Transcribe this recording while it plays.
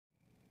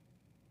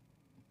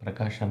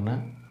ప్రకాష్ అన్న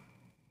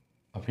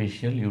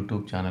official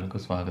YouTube ఛానల్కు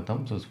స్వాగతం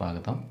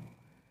సుస్వాగతం.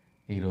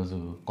 ఈరోజు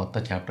కొత్త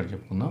చాప్టర్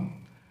చెప్పుకుందాం.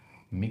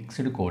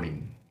 మిక్స్డ్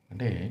కోడింగ్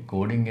అంటే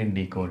కోడింగ్ అండ్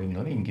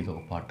డీకోడింగ్లోనే ఇంక ఇది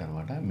ఒక పార్ట్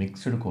అనమాట.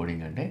 మిక్స్డ్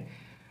కోడింగ్ అంటే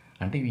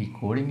ఈ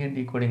కోడింగ్ అండ్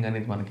డీకోడింగ్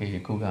అనేది మనకి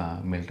ఎక్కువగా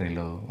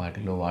మిలిటరీలో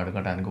వాటిలో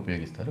వాడుకోవడానికి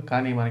ఉపయోగిస్తారు.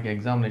 కానీ మనకి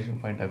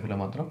ఎగ్జామినేషన్ పాయింట్ ఆఫ్ వ్యూలో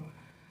మాత్రం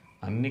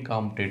అన్ని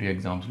కాంపిటేటివ్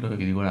ఎగ్జామ్స్లో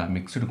ఇది కూడా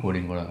మిక్స్డ్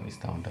కోడింగ్ కూడా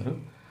ఇస్తూ ఉంటారు.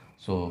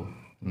 So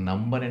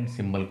number and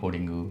symbol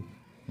coding,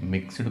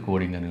 mixed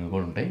coding అనేవి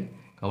కూడా ఉంటాయి.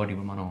 కాబట్టి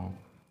ఇప్పుడు మనం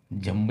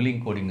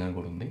జంబ్లింగ్ కోడింగ్ అని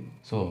కూడా ఉంది.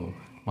 సో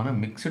మనం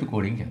మిక్స్డ్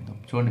కోడింగ్ చేద్దాం.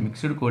 చూడండి,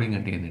 మిక్స్డ్ కోడింగ్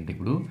అంటే ఏంటంటే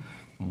ఇప్పుడు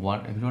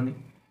చూడండి,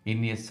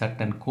 ఇన్ ఏ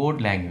సర్టన్ కోడ్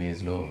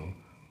లాంగ్వేజ్లో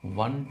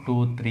 1 2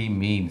 3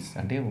 మీన్స్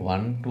అంటే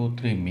 1 2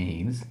 3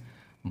 means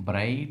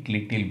bright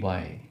little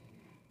boy,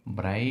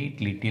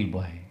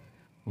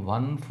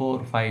 1 4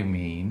 5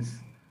 means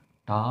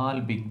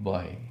tall big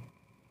bye,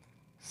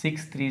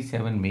 6 3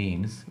 7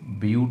 means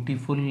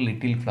beautiful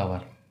little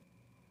flower,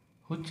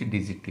 which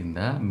digit in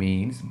the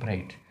means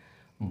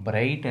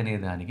bright అనే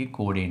దానికి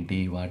కోడ్ ఏంటి,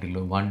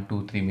 వాటిలో 1 2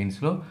 3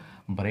 మీన్స్లో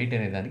బ్రైట్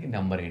అనే దానికి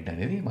నెంబర్ ఏంటి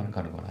అనేది మనం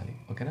కనుగొనాలి.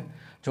 ఓకేనా?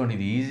 చూడండి,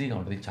 ఇది ఈజీగా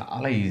ఉంటుంది,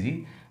 చాలా ఈజీ.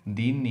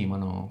 దీన్ని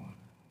మనం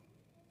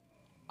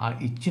ఆ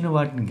ఇచ్చిన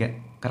వాటిని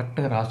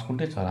కరెక్ట్గా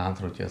రాసుకుంటే చాలా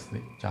ఆన్సర్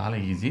వచ్చేస్తుంది, చాలా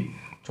ఈజీ.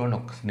 చూడండి,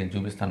 ఒక్కసారి నేను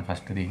చూపిస్తాను.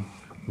 ఫస్ట్ది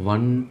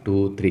 1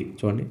 2 3.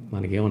 చూడండి,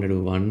 మనకేమన్నాడు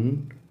 1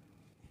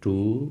 2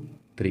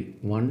 3.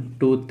 1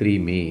 2 3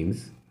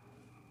 మీన్స్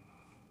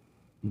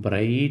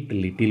బ్రైట్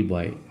లిటిల్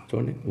బాయ్.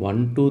 చూడండి, 1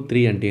 2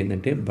 3 అంటే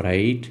ఏంటంటే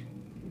బ్రైట్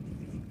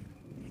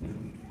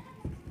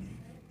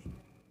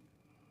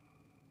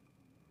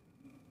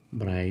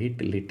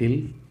లిటిల్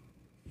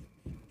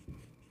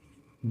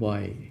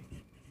బాయ్.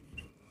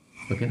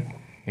 ఓకేనా?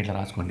 ఇట్లా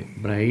రాసుకోండి,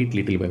 బ్రైట్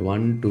లిటిల్ బాయ్.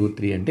 1 2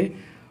 3 అంటే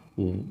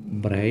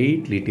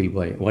బ్రైట్ లిటిల్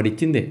బాయ్. వాడు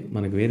ఇచ్చిందే,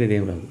 మనకు వేరేది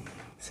ఏం రాదు.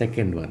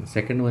 సెకండ్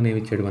వన్ ఏమి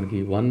ఇచ్చాడు మనకి?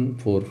 1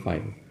 4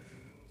 5.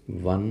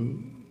 1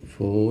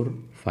 4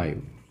 5.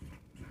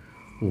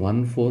 1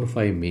 4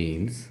 5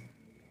 means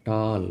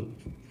tall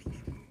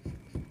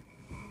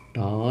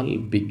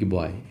big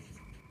boy,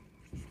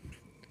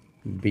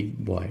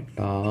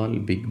 tall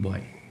big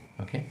boy.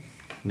 Okay,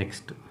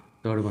 next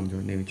third one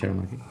చూడండి ఏమి ఇచ్చాడు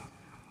మనకి.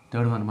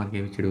 థర్డ్ వన్ మనకి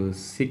ఏమి ఇచ్చాడు?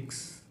 6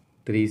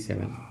 3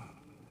 7.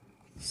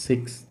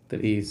 6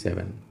 3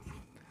 7.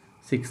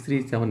 6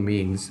 3 7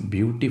 means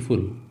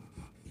beautiful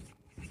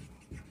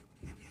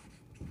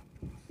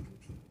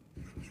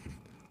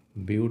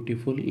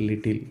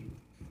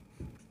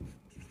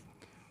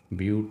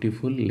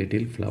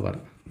లిటిల్ ఫ్లవర్.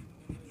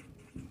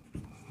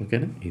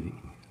 ఓకేనా? ఇది.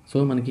 సో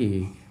మనకి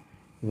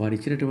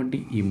వాడిచ్చినటువంటి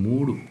ఈ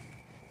 3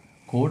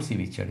 కోడ్స్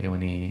ఇవి ఇచ్చాడు.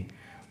 ఏమని?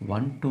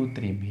 1 2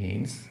 3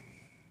 means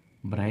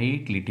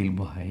bright little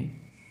boy,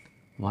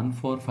 1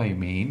 4 5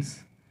 means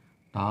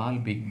tall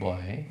big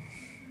bye,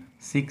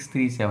 6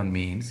 3 7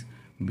 means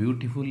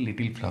beautiful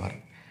little flower.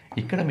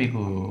 ఇక్కడ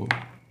మీకు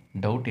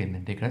డౌట్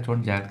ఏంటంటే, ఇక్కడ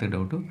చూడండి, జాగ్రత్తగా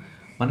డౌట్.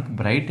 మనకు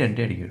బ్రైట్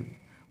అంటే అడిగాడు.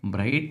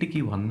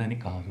 బ్రైట్కి 1 అని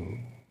కాదు,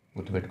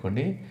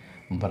 గుర్తుపెట్టుకోండి.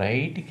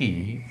 బ్రైట్కి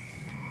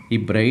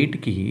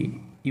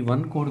ఈ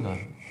 1 కోడ్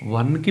కాదు,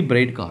 1కి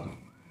బ్రైట్ కాదు.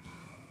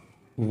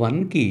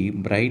 1కి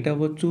బ్రైట్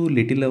అవ్వచ్చు,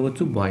 లిటిల్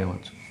అవ్వచ్చు, బాయ్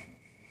అవ్వచ్చు.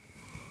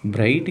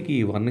 బ్రైట్కి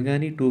 1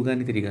 కానీ 2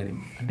 కానీ 3 కానీ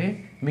అంటే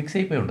మిక్స్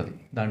అయిపోయి ఉంటుంది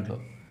దాంట్లో.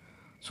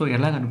 సో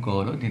ఎలా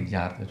కనుక్కోవాలో దీన్ని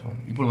జాగ్రత్తగా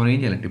చూడండి. ఇప్పుడు మనం ఏం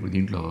చేయాలంటే, ఇప్పుడు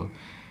దీంట్లో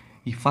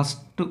ఈ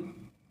ఫస్ట్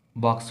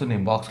బాక్స్,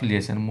 నేను బాక్సులు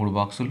చేశాను 3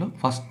 బాక్సుల్లో.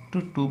 ఫస్ట్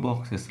 2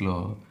 బాక్సెస్లో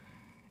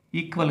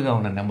ఈక్వల్గా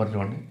ఉన్న నెంబర్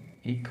చూడండి,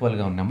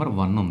 ఈక్వల్గా ఉన్న నెంబర్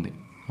 1 ఉంది.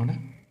 అవునా?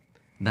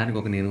 దానికి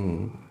ఒక నేను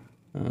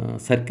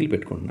సర్కిల్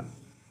పెట్టుకుంటున్నా.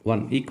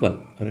 1 ఈక్వల్,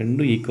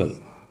 2 ఈక్వల్.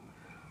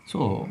 సో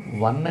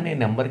 1 అనే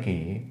నెంబర్కి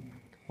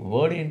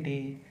వర్డ్ ఏంటి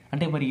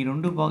అంటే, మరి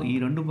ఈ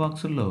రెండు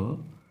బాక్సుల్లో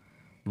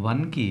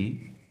 1కి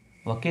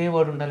ఒకే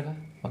వర్డ్ ఉండాలిగా.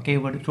 ఒకే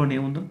వర్డ్ చూడండి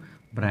ఏముందో,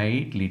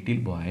 bright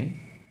little boy,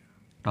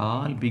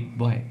 tall big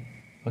bye.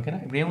 ఓకేనా?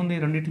 ఇప్పుడు ఏముంది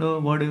రెండిట్లో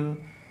వర్డ్?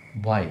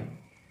 బాయ్.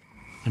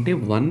 అంటే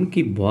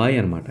 1కి బాయ్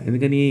అనమాట.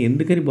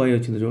 ఎందుకని బాయ్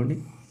వచ్చింది చూడండి,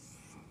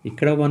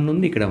 ఇక్కడ 1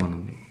 ఉంది, ఇక్కడ 1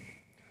 ఉంది.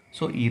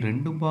 సో ఈ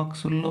 2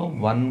 బాక్సుల్లో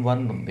 1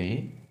 1 ఉంది.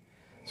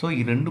 సో ఈ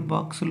 2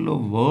 బాక్సుల్లో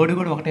వర్డ్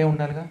కూడా ఒకటే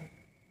ఉండాలిగా.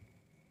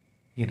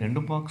 ఈ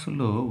 2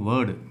 బాక్సుల్లో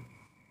వర్డ్,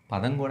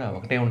 పదం కూడా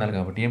ఒకటే ఉండాలి.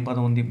 కాబట్టి ఏం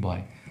పదం ఉంది?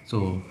 బాయ్. సో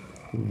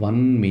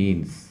 1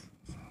 మీన్స్,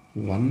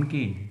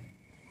 1కి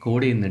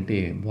కోడ్ ఏంటంటే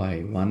బాయ్.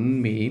 1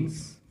 means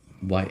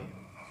bye.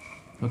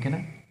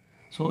 ఓకేనా?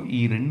 సో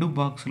ఈ 2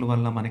 బాక్సుల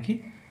వల్ల మనకి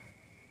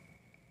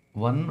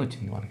 1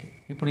 వచ్చింది మనకి.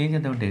 ఇప్పుడు ఏం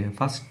చేద్దామంటే,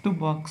 ఫస్ట్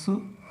బాక్సు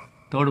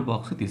థర్డ్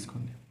బాక్స్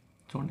తీసుకోండి.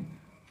 చూడండి,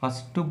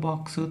 ఫస్ట్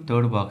బాక్స్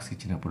థర్డ్ బాక్స్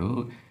ఇచ్చినప్పుడు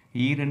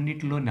ఈ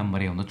రెండిట్లో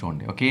నెంబర్ ఏముందో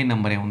చూడండి. ఒకే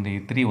నెంబర్ ఏముంది?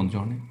 3 ఉంది.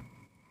 చూడండి,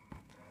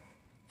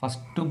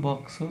 ఫస్ట్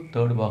బాక్స్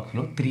థర్డ్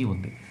బాక్స్లో 3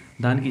 ఉంది.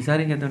 దానికి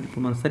ఈసారి ఏం చేద్దాం?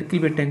 ఇప్పుడు మనం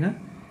సర్కిల్ పెట్టాంగా,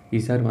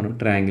 ఈసారి మనం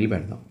ట్రయాంగిల్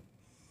పెడదాం,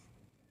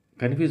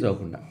 కన్ఫ్యూజ్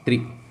అవ్వకుండా.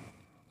 3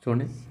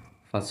 చూడండి,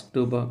 ఫస్ట్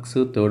బాక్స్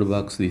థర్డ్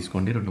బాక్స్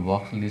తీసుకోండి. 2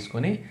 బాక్సులు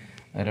తీసుకొని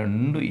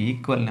 2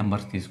 ఈక్వల్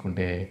నెంబర్స్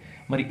తీసుకుంటే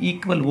మరి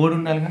ఈక్వల్ వర్డ్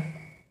ఉండాలిగా.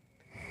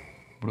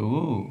 ఇప్పుడు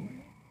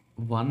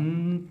 1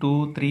 2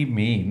 3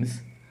 మీన్స్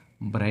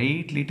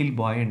బ్రైట్ లిటిల్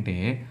బాయ్ అంటే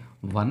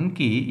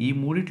 1కి ఈ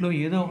మూడిట్లో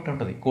ఏదో ఒకటి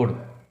ఉంటుంది కోడ్.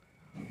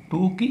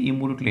 2కి ఈ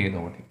మూడిట్లో ఏదో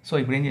ఒకటి. సో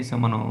ఇప్పుడు ఏం చేసాం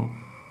మనం,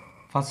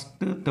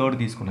 ఫస్ట్ థర్డ్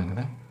తీసుకున్నాం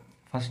కదా.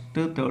 ఫస్ట్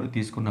థర్డ్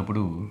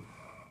తీసుకున్నప్పుడు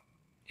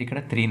ఇక్కడ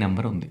 3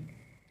 నెంబర్ ఉంది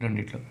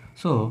రెండిట్లో.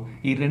 సో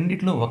ఈ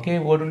రెండిట్లో ఒకే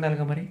వర్డ్ ఉండాలి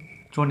కదా మరి.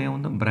 చూడండి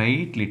ఏముందో,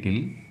 bright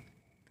little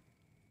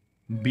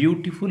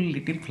beautiful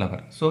little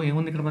flower. So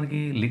ఏముంది ఇక్కడ మనకి,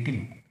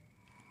 లిటిల్.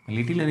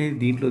 లిటిల్ అనేది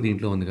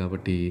దీంట్లో ఉంది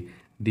కాబట్టి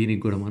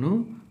దీనికి కూడా మనం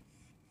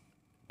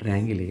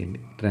ట్రయాంగిల్ వేయండి.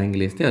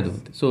 ట్రయాంగిల్ వేస్తే అది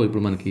అవుతుంది. సో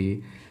ఇప్పుడు మనకి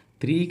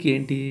 3కి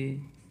ఏంటి,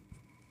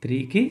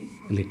 3కి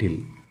లిటిల్.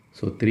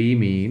 సో 3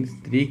 మీన్స్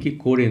 3కి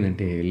కోడ్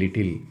ఏంటంటే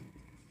లిటిల్,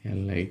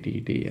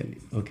 LITTL.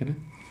 ఓకేనా.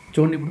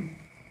 చూడండి ఇప్పుడు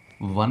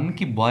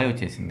 1కి బాయ్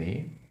వచ్చేసింది,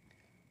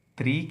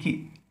 3కి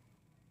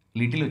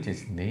లిటిల్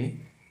వచ్చేసింది,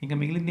 ఇంకా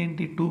మిగిలింది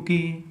ఏంటి,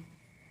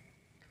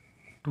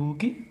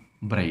 2కి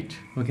బ్రైట్.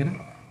 ఓకేనా.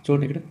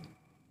 చూడండి ఇక్కడ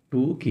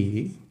 2కి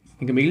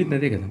ఇంకా మిగిలింది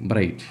అదే కదా,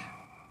 బ్రైట్.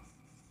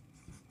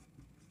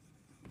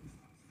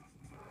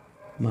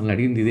 మనల్ని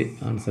అడిగింది ఇదే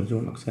ఆన్సర్.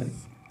 చూడండి ఒకసారి,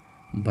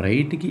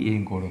 బ్రైట్కి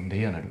ఏం కోడ్ ఉంది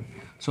అని అడుగు.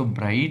 సో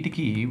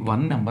బ్రైట్కి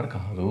 1 నెంబర్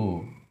కాదు,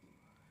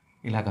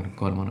 ఇలా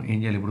కనుక్కోవాలి మనం. ఏం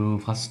చేయాలి ఇప్పుడు,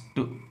 ఫస్ట్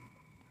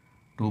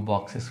 2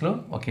 బాక్సెస్లో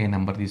ఒకే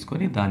నెంబర్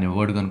తీసుకొని దాని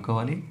వర్డ్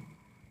కనుక్కోవాలి.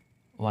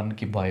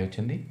 1కి బాయ్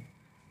వచ్చింది,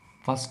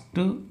 ఫస్ట్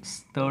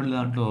థర్డ్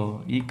దాంట్లో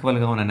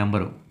ఈక్వల్గా ఉన్న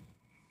నెంబరు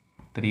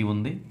 3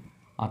 ఉంది.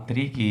 ఆ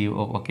 3కి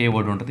ఒకే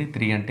వర్డ్ ఉంటుంది,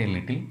 3 అంటే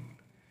లిటిల్.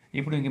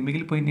 ఇప్పుడు ఇంక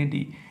మిగిలిపోయింది ఏంటి,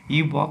 ఈ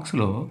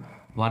బాక్స్లో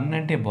 1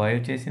 అంటే బాయ్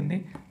వచ్చేసింది,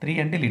 3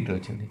 అంటే లిటిల్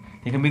వచ్చింది.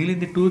 ఇక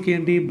మిగిలింది 2కి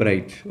ఏంటి,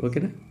 బ్రైట్.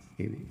 ఓకేనా,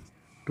 ఇది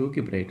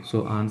 2కి బ్రైట్. So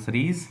answer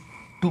is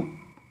 2.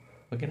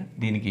 ఓకేనా,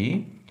 దీనికి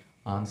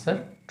ఆన్సర్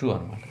 2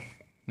 అనమాట.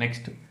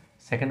 నెక్స్ట్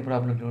సెకండ్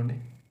ప్రాబ్లం చూడండి.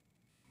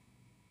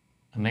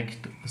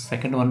 నెక్స్ట్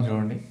సెకండ్ వన్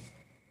చూడండి.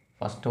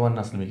 ఫస్ట్ వన్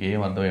అసలు మీకు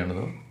ఏం అర్థమై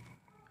ఉండదు,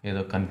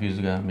 ఏదో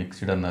కన్ఫ్యూజ్గా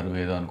మిక్స్డ్ అన్నారు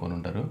ఏదో అనుకొని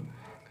ఉంటారు,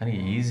 కానీ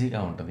ఈజీగా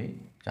ఉంటుంది.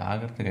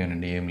 జాగ్రత్తగా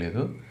వినండి, ఏం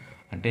లేదు.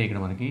 అంటే ఇక్కడ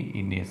మనకి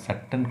ఇన్ ఏ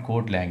సర్టన్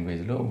కోడ్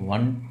లాంగ్వేజ్లో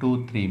 1 2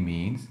 3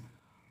 means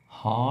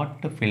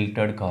hot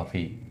filtered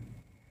coffee.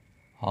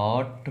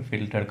 Hot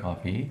filtered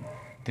coffee.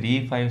 3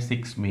 5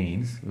 6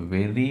 means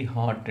very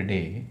hot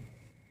day.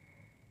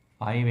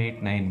 5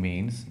 8 9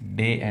 means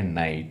day and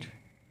night.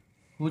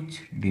 Which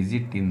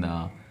digit in the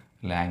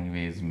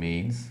language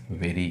means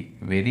very.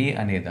 Very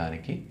అనే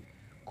దానికి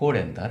కోడ్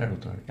ఎంత అని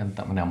అడుగుతున్నాడు,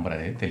 ఎంత నెంబర్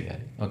అనేది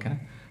తెలియాలి. ఓకేనా.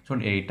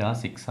 చూడండి 8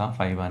 6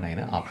 5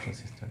 9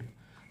 ఆప్షన్స్ ఇస్తాడు.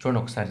 చూడండి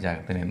ఒకసారి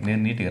జాగ్రత్త,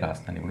 నేను నీట్గా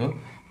రాస్తాను. ఇప్పుడు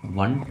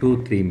 1 2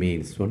 3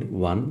 మీన్స్ చూడండి,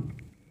 1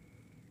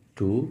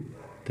 2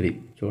 3.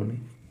 చూడండి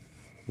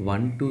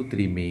 1 2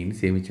 3 means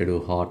ఏమిచ్చాడు,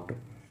 hot.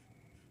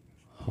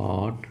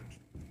 Hot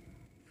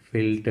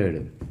filtered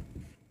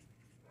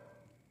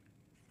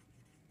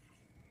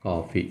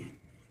coffee.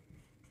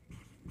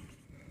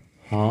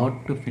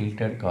 Hot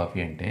filtered coffee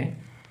అంటే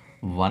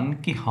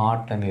 1కి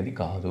హాట్ అనేది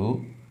కాదు,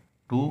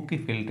 2కి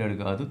ఫిల్టర్డ్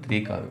కాదు, 3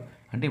 కాదు.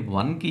 అంటే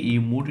 1కి ఈ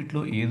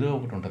మూడిట్లో ఏదో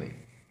ఒకటి ఉంటుంది,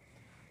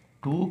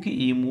 2కి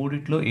ఈ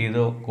మూడిట్లో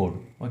ఏదో ఒక కోడ్.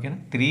 ఓకేనా.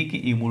 3కి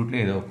ఈ మూడిట్లో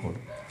ఏదో ఒక కోడ్,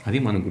 అది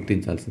మనం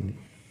గుర్తించాల్సింది.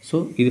 సో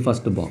ఇది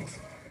ఫస్ట్ బాక్స్.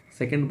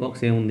 సెకండ్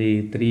బాక్స్ ఏముంది,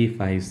 3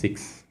 5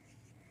 6.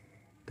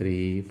 3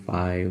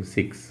 5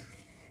 6.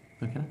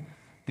 ఓకేనా.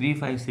 3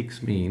 5 6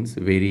 means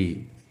very.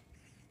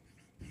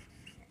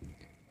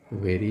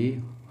 Very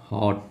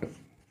hot.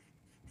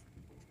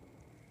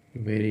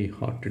 Very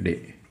hot day.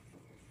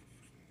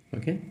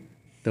 Okay.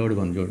 Third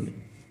one చూడండి.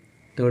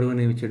 థర్డ్ వన్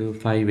ఏమి ఇచ్చాడు,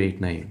 5 8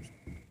 9.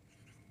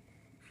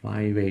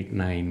 5 8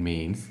 9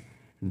 మీన్స్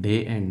డే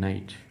అండ్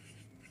నైట్.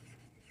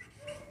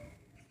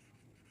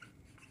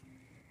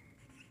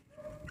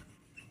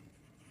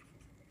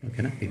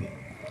 ఓకేనా. ఇది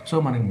సో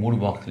మనకి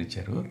 3 బాక్సులు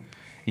ఇచ్చారు.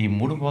 ఈ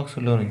 3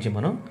 బాక్సుల్లో నుంచి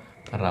మనం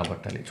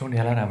రాబట్టాలి. చూడండి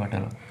ఎలా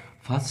రాబట్టాలో.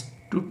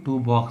 ఫస్ట్ 2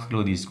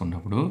 బాక్స్లో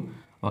తీసుకున్నప్పుడు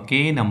ఒకే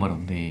నెంబర్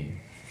ఉంది.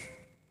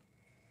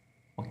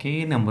 ఒకే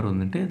నెంబర్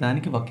ఉందంటే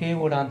దానికి ఒకే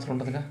కూడా ఆన్సర్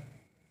ఉంటుందిగా.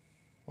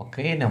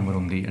 ఒకే నెంబర్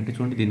ఉంది అంటే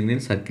చూడండి, దీనికి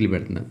నేను సర్కిల్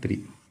పెడుతున్నా. 3.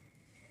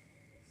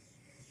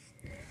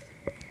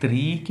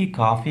 3కి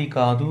కాఫీ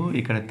కాదు,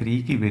 ఇక్కడ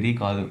 3కి వెరీ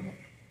కాదు,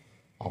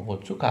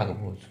 అవ్వచ్చు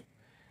కాకపోవచ్చు.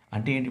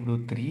 అంటే ఏంటి, ఇప్పుడు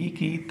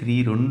 3కి 3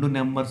 2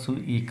 నెంబర్స్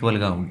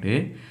ఈక్వల్గా ఉంటే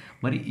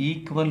మరి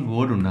ఈక్వల్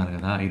వర్డ్ ఉండాలి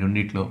కదా. ఈ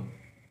రెండిట్లో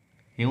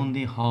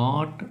ఏముంది,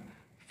 hot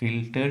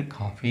filtered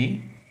coffee,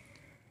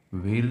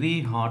 very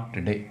hot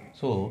day.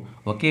 So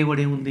ఒకే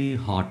వర్డ్ ఏముంది,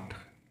 హాట్.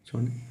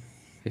 చూడండి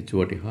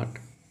HOT, హాట్.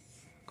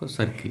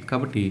 సర్కిల్.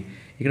 కాబట్టి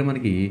ఇక్కడ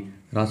మనకి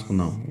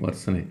రాసుకుందాం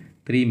వరుసనే.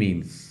 3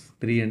 మీన్స్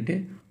 3 అంటే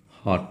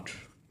హాట్.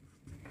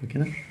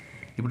 ఓకేనా.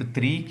 ఇప్పుడు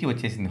 3కి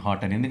వచ్చేసింది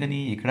హాట్ అని, ఎందుకని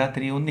ఇక్కడ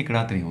 3 ఉంది, ఇక్కడ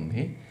 3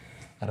 ఉంది.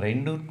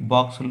 2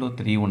 బాక్సుల్లో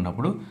 3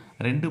 ఉన్నప్పుడు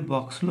 2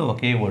 బాక్సుల్లో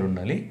ఒకే వర్డ్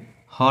ఉండాలి,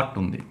 హాట్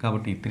ఉంది.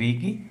 కాబట్టి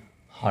 3కి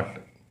హాట్.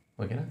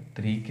 ఓకేనా.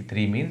 3కి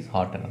 3 మీన్స్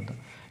హాట్ అని అర్థం.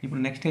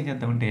 ఇప్పుడు నెక్స్ట్ ఏం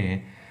చేద్దామంటే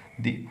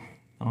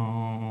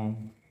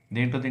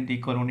దేంట్లో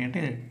ఈక్వల్ ఉంది అంటే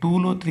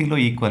 2లో 3లో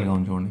ఈక్వల్గా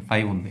ఉంది. చూడండి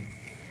 5 ఉంది.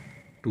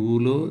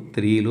 2లో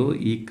 3లో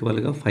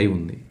ఈక్వల్గా 5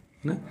 ఉంది.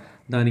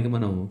 దానికి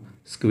మనం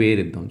స్క్వేర్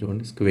ఇద్దాం.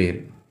 చూడండి స్క్వేర్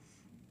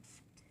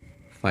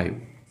 5.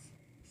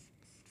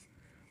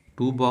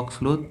 2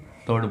 బాక్స్లో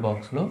థర్డ్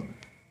బాక్స్లో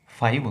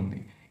 5 ఉంది.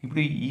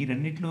 ఇప్పుడు ఈ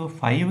రెండిట్లో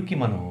 5కి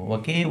మనం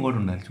ఒకే వర్డ్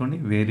ఉండాలి. చూడండి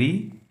వెరీ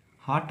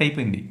హాట్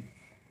అయిపోయింది,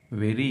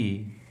 very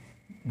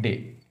day,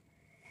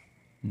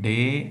 day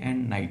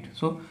and night.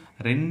 So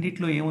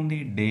రెండిట్లో ఏముంది,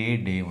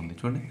 డే ఉంది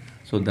చూడండి.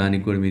 సో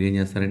దానికి కూడా మీరు ఏం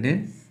చేస్తారంటే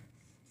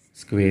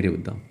స్క్వేర్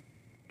ఇద్దాం.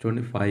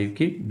 చూడండి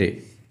 5కి డే,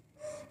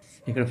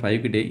 ఇక్కడ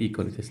 5కి డే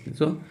ఈక్వల్ వచ్చేస్తుంది.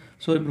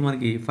 సో ఇప్పుడు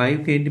మనకి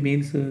 5కి ఏంటి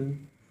మీన్స్,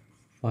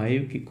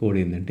 5కి కోడ్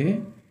ఏంటంటే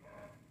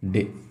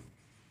డే.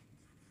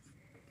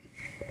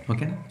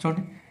 ఓకేనా.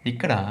 చూడండి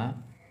ఇక్కడ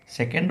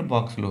సెకండ్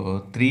బాక్స్లో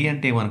 3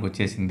 అంటే మనకు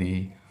వచ్చేసింది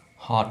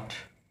హాట్,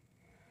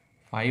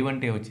 5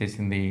 అంటే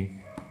వచ్చేసింది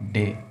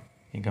డే,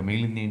 ఇంకా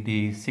మిగిలింది ఏంటి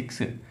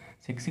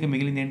 6కి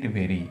మిగిలింది ఏంటి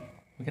వెరీ.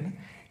 ఓకేనా.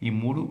 ఈ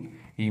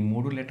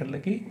మూడు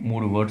లెటర్లకి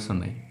 3 వర్డ్స్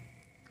ఉన్నాయి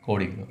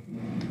కోడింగ్లో.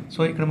 సో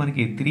ఇక్కడ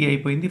మనకి 3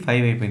 అయిపోయింది,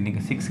 5 అయిపోయింది,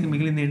 ఇంకా 6కి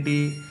మిగిలింది ఏంటి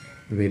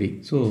వెరీ.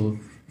 సో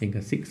ఇంకా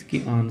 6కి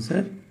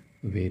ఆన్సర్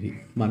వెరీ.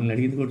 మనల్ని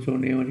అడిగింది కూడా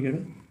చూడండి ఏమడిగాడు,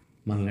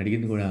 మనల్ని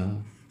అడిగింది కూడా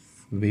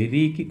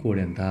వెరీకి కోడ్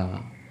ఎంత,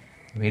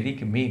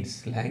 వెరీకి మీన్స్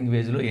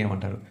లాంగ్వేజ్లో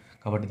ఏమంటారు,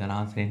 కాబట్టి దాని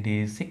ఆన్సర్ ఏంటి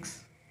 6.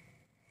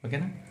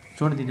 ఓకేనా.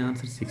 చూడండి దీని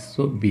ఆన్సర్ 6.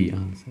 So B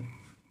answer.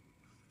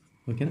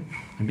 ఓకేనా.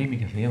 అంటే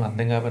మీకు అసలు ఏం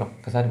అర్థం కావాలి,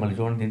 ఒక్కసారి మళ్ళీ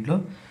చూడండి. దీంట్లో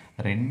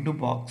 2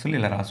 బాక్సులు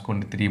ఇలా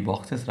రాసుకోండి, 3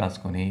 బాక్సెస్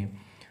రాసుకొని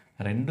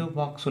 2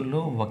 బాక్సుల్లో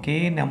ఒకే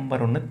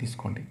నెంబర్ ఉన్నది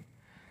తీసుకోండి.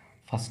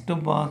 ఫస్ట్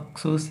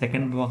బాక్స్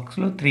సెకండ్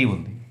బాక్స్లో 3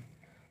 ఉంది.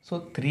 సో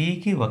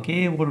 3కి ఒకే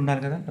వర్డ్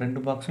ఉండాలి కదా 2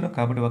 బాక్స్లో,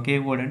 కాబట్టి ఒకే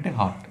వర్డ్ అంటే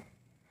హాట్.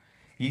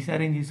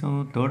 ఈసారి ఏం చేసాం,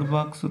 third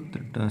box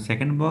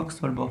second box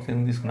third box ఏం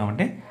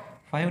తీసుకున్నామంటే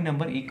 5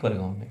 నెంబర్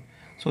ఈక్వల్గా ఉంది.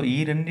 సో ఈ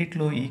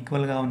రెండిట్లో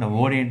ఈక్వల్గా ఉన్న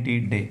వర్డ్ ఏంటి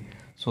డే.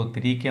 సో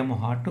 3కి ఏమో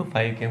హాట్,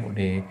 5కి ఏమో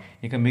డే.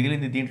 ఇక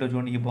మిగిలింది దీంట్లో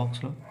చూడండి, ఈ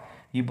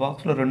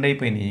బాక్స్లో 2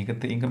 అయిపోయినాయి,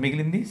 ఇంకా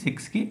మిగిలింది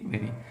 6కి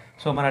వెరీ.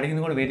 సో మనం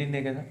అడిగింది కూడా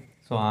వెరీనే కదా.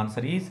 సో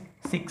ఆన్సర్ ఈజ్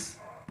 6,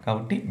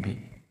 కాబట్టి B.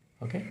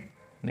 Okay.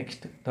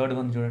 Next third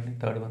one చూడండి,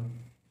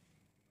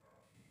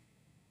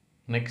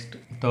 నెక్స్ట్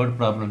థర్డ్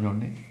ప్రాబ్లం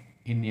చూడండి.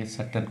 In a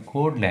certain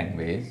code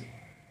language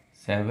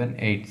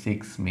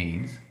 786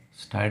 means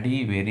study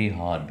very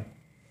hard,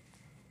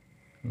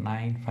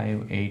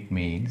 958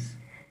 means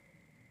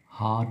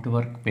hard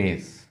work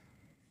pays,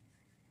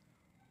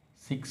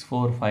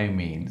 645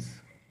 means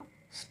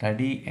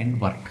study and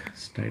work.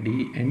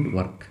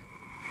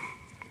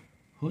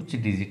 which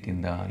digit in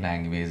the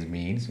language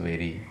means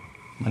very.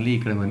 మళ్ళీ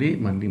ఇక్కడ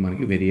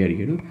మనకి very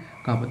అడిగాడు,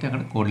 కాకపోతే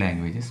అక్కడ code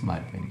languages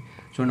మారిపోయినాయి.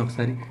 చూడండి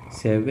ఒకసారి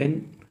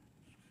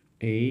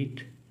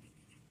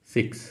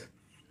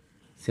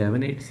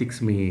 786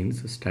 means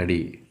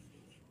study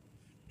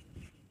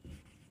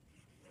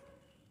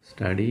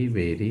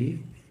very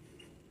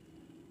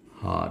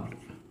hard.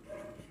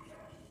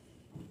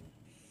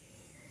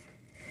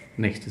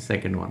 Next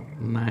second one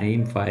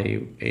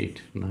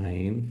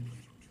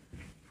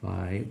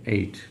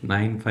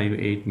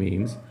 958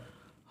 means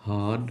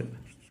hard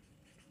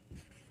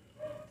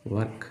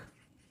work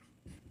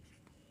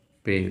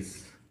pays.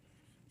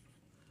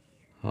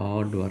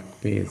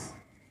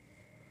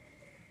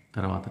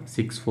 తర్వాత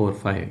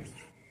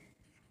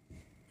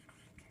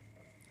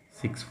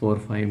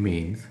 645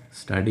 means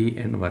study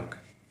and work.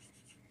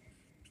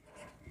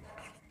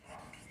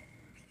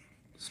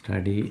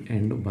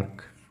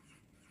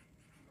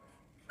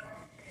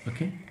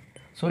 Okay.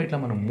 So ఇట్లా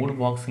మనం 3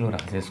 బాక్సులు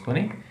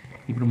రాసేసుకొని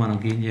ఇప్పుడు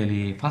మనకి ఏం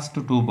చేయాలి, ఫస్ట్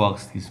 2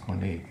 బాక్స్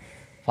తీసుకోండి.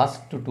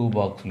 ఫస్ట్ 2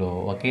 బాక్స్లో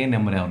ఒకే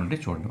నెంబర్ ఏమైనా ఉంటే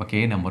చూడండి, ఒకే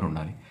నెంబర్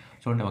ఉండాలి.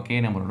 చూడండి ఒకే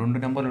నెంబర్, 2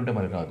 నెంబర్లు ఉంటే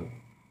మరి రాదు,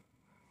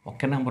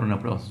 ఒకే నెంబర్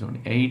ఉన్నప్పుడు వస్తుంది.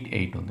 చూడండి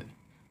 8 ఉంది,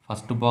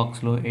 ఫస్ట్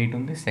బాక్స్లో 8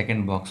 ఉంది,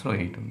 సెకండ్ బాక్స్లో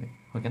 8 ఉంది.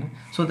 ఓకేనా.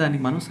 సో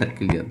దానికి మనం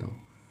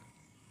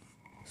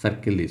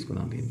సర్కిల్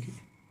తీసుకుందాం. దీనికి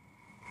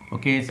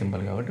ఒకే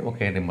సింబల్ కాబట్టి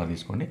ఒకే నెంబర్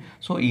తీసుకోండి.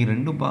 సో ఈ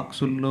 2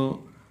 బాక్సుల్లో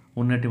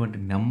ఉన్నటువంటి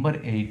నెంబర్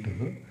 8.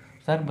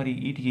 సార్ మరి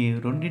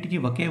రెండింటికి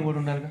ఒకే వర్డ్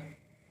ఉండాలిగా.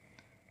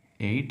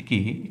 8కి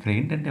ఇక్కడ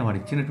ఏంటంటే వాడు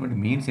ఇచ్చినటువంటి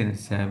మీన్స్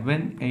ఏంటంటే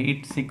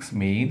 786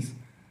 మీన్స్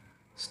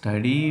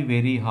స్టడీ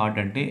వెరీ హార్డ్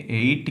అంటే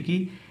 8కి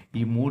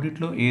ఈ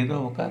మూడిట్లో ఏదో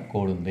ఒక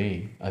కోడ్ ఉంది,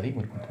 అది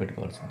మీరు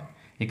గుర్తుపెట్టుకోవాల్సింది.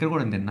 ఇక్కడ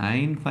కూడా ఉంది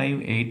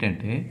 958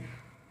 అంటే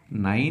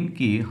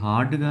 9కి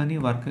హార్డ్ కానీ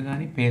వర్క్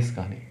కానీ పేస్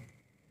కానీ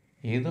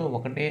ఏదో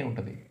ఒకటే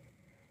ఉంటుంది.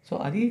 సో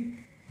అది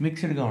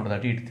మిక్స్డ్గా ఉంటుంది,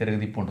 అటు ఇటు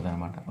తిరగదిప్పు ఉంటుంది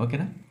అనమాట.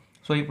 ఓకేనా.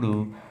 సో ఇప్పుడు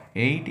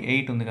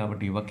 8 ఉంది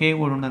కాబట్టి ఒకే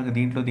వర్డ్ ఉండాలి కదా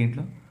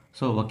దీంట్లో.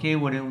 సో ఒకే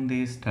వర్డ్ ఏముంది,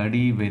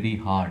 study very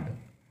hard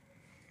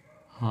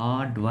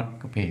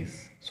work pays.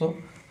 So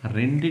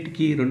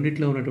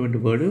రెండిట్లో ఉన్నటువంటి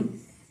వర్డ్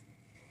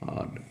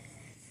హార్డ్.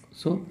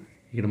 సో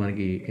ఇక్కడ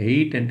మనకి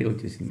 8 అంటే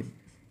వచ్చేసింది,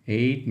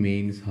 8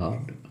 మీన్స్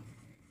హార్డ్,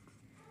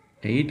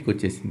 8కి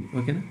వచ్చేసింది.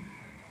 ఓకేనా.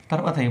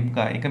 తర్వాత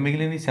ఇంకా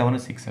మిగిలింది 7,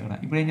 6 అక్కడ.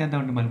 ఇప్పుడు ఏం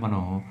చేద్దామంటే మళ్ళీ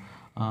మనం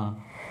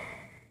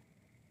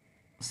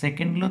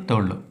సెకండ్లో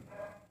థర్డ్లో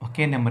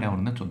ఒకే నెంబర్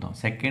ఏమన్నా చూద్దాం.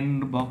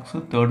 సెకండ్ బాక్స్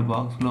థర్డ్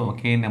బాక్స్లో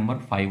ఒకే నెంబర్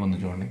 5 ఉంది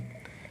చూడండి.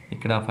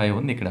 ఇక్కడ 5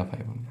 ఉంది, ఇక్కడ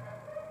 5 ఉంది,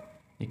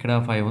 ఇక్కడ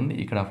 5 ఉంది,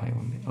 ఇక్కడ 5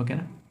 ఉంది.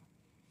 ఓకేనా.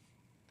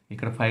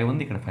 ఇక్కడ 5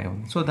 ఉంది, ఇక్కడ 5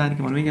 ఉంది. సో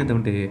దానికి మనం ఏం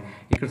చేద్దామంటే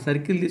ఇక్కడ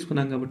సర్కిల్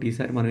తీసుకున్నాం కాబట్టి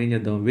ఈసారి మనం ఏం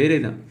చేద్దాం,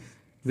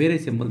 వేరే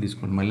సింబల్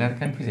తీసుకోండి. మళ్ళీ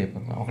కన్ఫ్యూజ్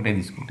అయిపోతాం ఒకటే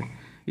తీసుకుంటే.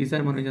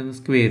 ఈసారి మనం ఏం చేద్దాం,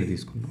 స్క్వేర్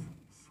తీసుకుందాం.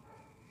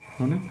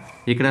 అవునా.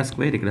 ఇక్కడ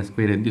స్క్వేర్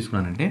ఏం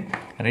తీసుకున్నానంటే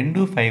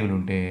 2 5లు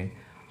ఉంటే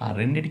ఆ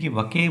రెండింటికి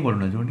ఒకే వర్డ్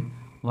ఉన్నది చూడండి,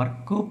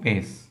 work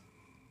pays,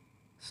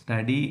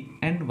 study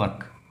and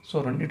work. So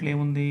రెండిట్లో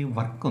ఏముంది,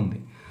 వర్క్ ఉంది.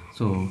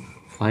 సో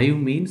 5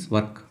 మీన్స్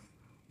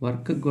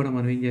వర్క్కి కూడా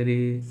మనం ఏం చేయాలి,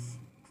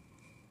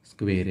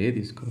 స్క్వేరే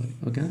తీసుకోవాలి.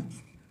 ఓకేనా.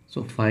 సో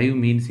 5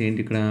 మీన్స్ ఏంటి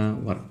ఇక్కడ,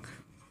 వర్క్.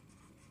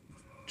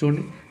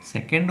 చూడండి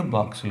సెకండ్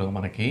బాక్స్లో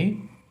మనకి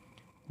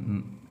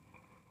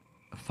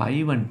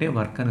 5 అంటే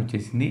వర్క్ అని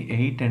వచ్చేసింది,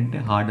 8 అంటే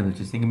హార్డ్ అని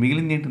వచ్చేసింది. ఇంక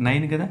మిగిలింది ఏంటి,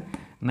 9 కదా.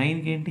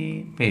 9కి ఏంటి,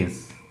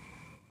 పేస్.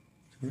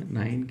 చూడండి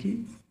 9కి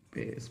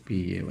పేస్,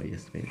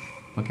 PAYS పేస్.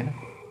 ఓకేనా,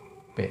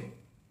 పే.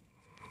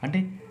 అంటే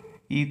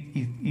ఈ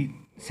ఈ ఈ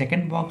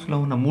సెకండ్ బాక్స్లో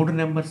ఉన్న 3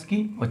 నెంబర్స్కి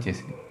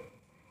వచ్చేసింది.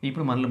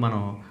 ఇప్పుడు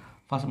మనం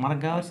ఫస్ట్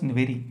మనకు కావాల్సింది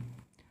very.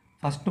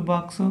 First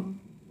box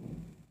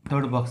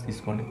third box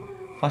తీసుకోండి.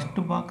 ఫస్ట్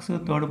బాక్స్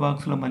థర్డ్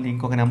బాక్స్లో మళ్ళీ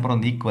ఇంకొక నెంబర్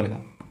ఉంది ఈక్వల్గా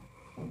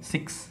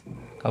 6.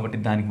 కాబట్టి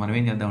దానికి మనం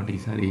ఏం చేద్దామంటే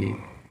ఈసారి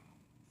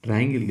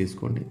ట్రయాంగిల్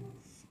తీసుకోండి.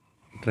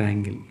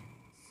 ట్రయాంగిల్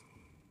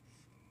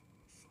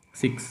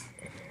 6.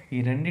 ఈ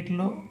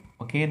రెండిట్లో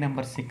ఒకే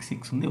నెంబర్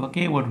 6 ఉంది,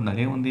 ఒకే వర్డ్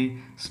ఉండాలి. ఏముంది,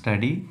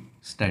 స్టడీ.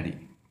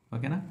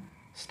 ఓకేనా,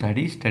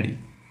 స్టడీ.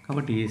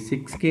 కాబట్టి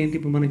 6కి ఏంటి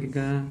ఇప్పుడు మనకి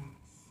ఇంకా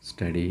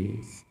స్టడీ.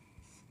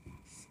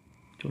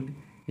 చూడండి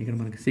ఇక్కడ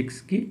మనకి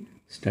 6కి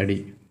స్టడీ.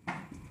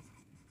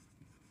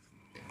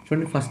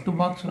 చూడండి ఫస్ట్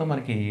బాక్స్లో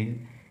మనకి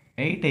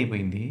 8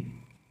 అయిపోయింది,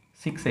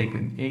 6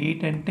 అయిపోయింది.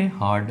 8 అంటే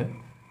హార్డ్,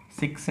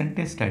 6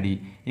 అంటే స్టడీ.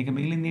 ఇక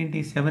మిగిలింది ఏంటి,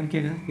 7కే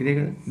కదా, ఇదే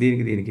కదా,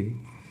 దీనికి ఇది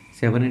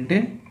 7 అంటే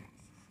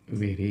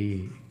వెరీ.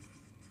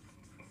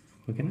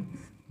 ఓకేనా,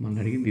 మనం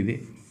అడిగింది ఇదే.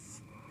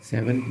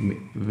 7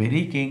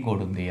 వెరీకి ఏం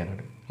కోడ్ ఉంది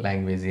అన్నాడు,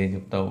 లాంగ్వేజ్ ఏం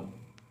చెప్తావు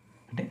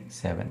అంటే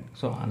 7.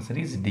 So answer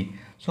is D.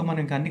 So మనం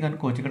ఇంకా అన్ని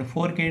కనుక్కోవచ్చు. ఇక్కడ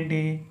 4కి ఏంటి,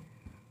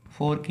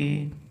 4కి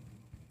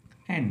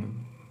ఎండ్.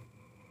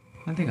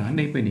 అంతేగా, అన్నీ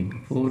అయిపోయినాయి. ఇంకా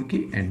 4కి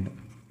ఎండ్.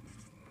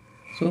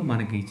 సో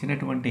మనకి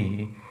ఇచ్చినటువంటి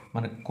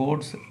మన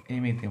కోడ్స్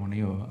ఏమైతే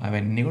ఉన్నాయో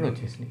అవన్నీ కూడా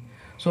వచ్చేసినాయి.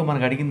 సో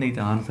మనకు అడిగింది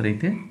అయితే ఆన్సర్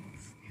అయితే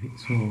ఇది.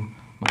 సో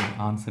మన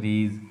ఆన్సర్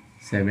ఈజ్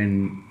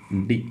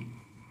 7D.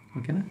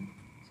 ఓకేనా.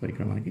 సో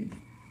ఇక్కడ మనకి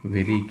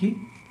వెరీకి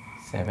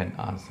 7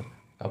 ఆన్సర్.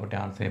 కాబట్టి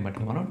ఆన్సర్ ఏమంటే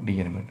మనం డి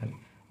అని పెట్టాలి.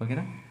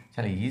 ఓకేనా,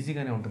 చాలా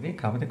ఈజీగానే ఉంటుంది.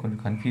 కాకపోతే కొంచెం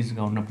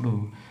కన్ఫ్యూజ్గా ఉన్నప్పుడు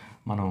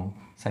మనం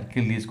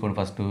సర్కిల్ తీసుకోండి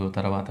ఫస్ట్,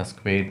 తర్వాత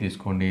స్క్వేర్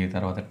తీసుకోండి,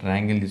 తర్వాత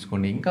ట్రయాంగిల్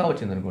తీసుకోండి, ఇంకా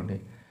వచ్చింది అనుకోండి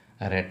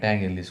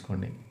రెక్టాంగిల్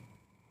తీసుకోండి.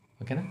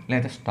 ఓకేనా,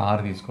 లేదా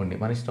స్టార్ తీసుకోండి,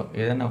 మన ఇష్టం.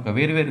 ఏదైనా ఒక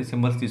వేరు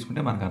సింబల్స్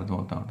తీసుకుంటే మనకు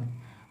అర్థమవుతూ ఉంటుంది.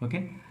 ఓకే,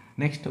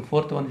 నెక్స్ట్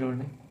ఫోర్త్ వన్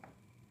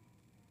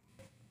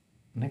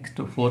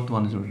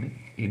చూడండి.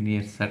 In a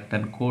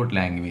certain code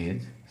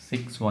language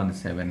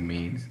 617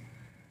 means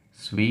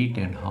sweet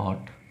and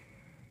hot,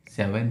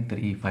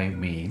 735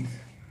 means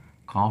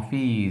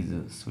coffee is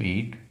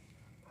sweet,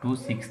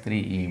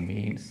 263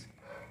 means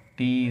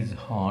tea is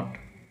hot.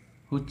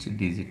 Which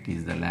digit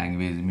is the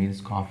language means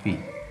coffee?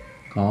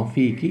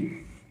 కాఫీకి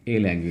ఏ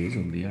లాంగ్వేజ్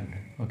ఉంది అంటే.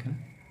 ఓకేనా,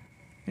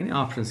 నేను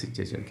ఆప్షన్స్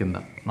ఇచ్చేసాడు కింద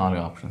 4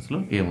 ఆప్షన్స్లో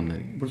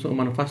ఏమున్నది. ఇప్పుడు సో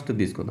మనం ఫస్ట్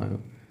తీసుకుందాం.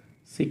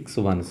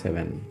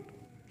 617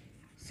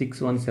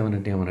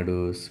 అంటే ఏమన్నాడు,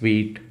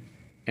 స్వీట్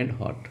అండ్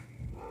హాట్.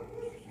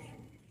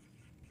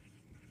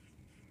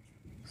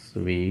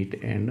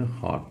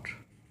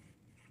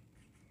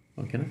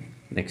 ఓకేనా,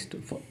 నెక్స్ట్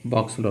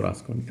బాక్స్లో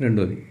రాసుకోండి.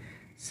 రెండోది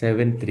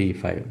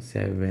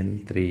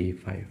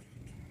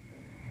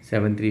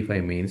 735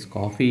 means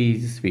coffee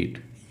is sweet.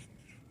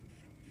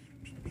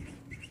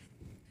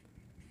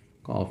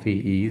 Coffee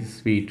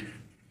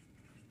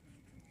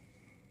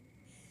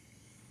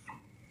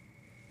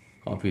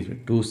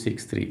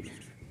 263.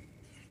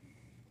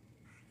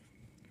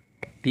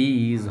 T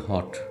is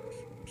hot.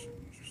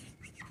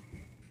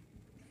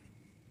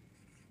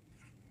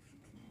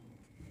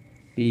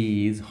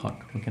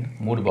 ఓకేనా,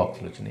 3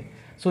 బాక్సులు వచ్చినాయి.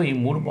 సో ఈ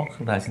 3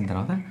 బాక్సులు రాసిన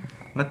తర్వాత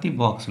ప్రతి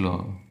బాక్స్లో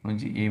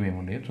నుంచి ఏమేమి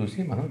ఉన్నాయో చూసి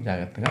మనం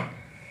జాగ్రత్తగా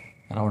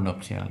రౌండ్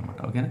అప్ చేయాలన్నమాట.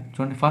 ఓకేనా,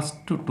 చూడండి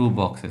ఫస్ట్ 2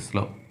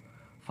 బాక్సెస్లో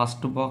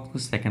ఫస్ట్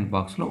బాక్స్ సెకండ్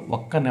బాక్స్లో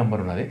ఒక్క నెంబర్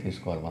ఉన్నది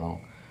తీసుకోవాలి మనం.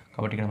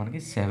 కాబట్టి ఇక్కడ మనకి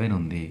 7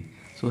 ఉంది.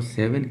 సో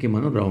 7కి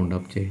మనం రౌండ్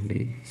అప్ చేయండి,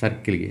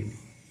 సర్కిల్ గీయండి.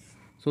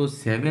 సో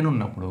 7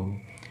 ఉన్నప్పుడు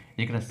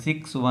ఇక్కడ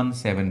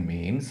 617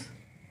 మీన్స్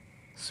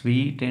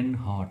స్వీట్ అండ్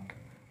హాట్.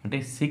 అంటే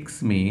 6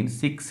 మీన్స్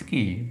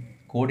 6కి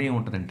కోడ్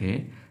ఏముంటుందంటే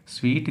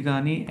స్వీట్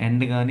కానీ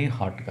ఎండ్ కానీ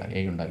హాట్ కానీ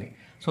అయి ఉండాలి.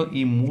 సో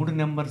ఈ 3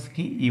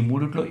 నెంబర్స్కి ఈ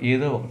మూడిట్లో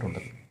ఏదో ఒకటి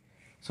ఉంటుంది.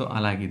 సో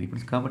అలాగే ఇది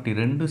ఇప్పుడు కాబట్టి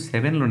 2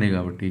 7లు ఉన్నాయి.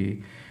 కాబట్టి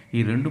ఈ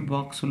 2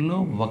 బాక్సుల్లో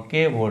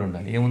ఒకే వర్డ్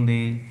ఉండాలి. ఏముంది,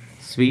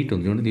 స్వీట్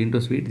ఉంది. చూడండి, దీంట్లో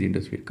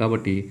స్వీట్.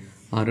 కాబట్టి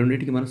ఆ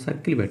రెండింటికి మనం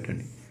సర్కిల్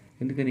పెట్టండి.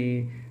 ఎందుకని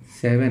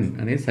 7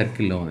 అనేది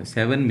సర్కిల్లో ఉంది.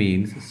 7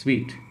 మీన్స్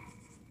స్వీట్.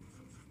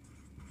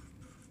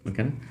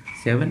 ఓకేనా,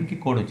 7కి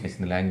కోడ్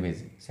వచ్చేసింది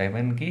లాంగ్వేజ్.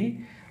 7కి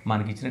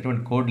మనకి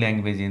ఇచ్చినటువంటి కోడ్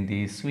లాంగ్వేజ్ ఏంటి,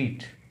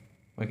 స్వీట్.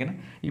 ఓకేనా,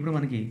 ఇప్పుడు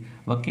మనకి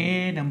ఒకే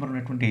నెంబర్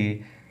ఉన్నటువంటి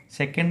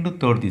సెకండ్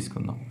థర్డ్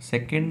తీసుకుందాం.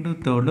 సెకండ్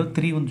థర్డ్లో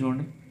 3 ఉంది.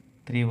 చూడండి,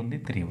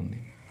 3 ఉంది.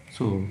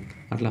 సో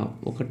అట్లా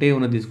ఒకటే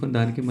ఉన్నది తీసుకొని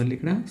దానికి మళ్ళీ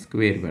ఇక్కడ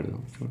స్క్వేర్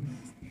పెడదాం. చూడండి,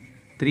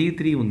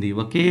 3 ఉంది.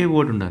 ఒకే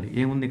వర్డ్ ఉండాలి.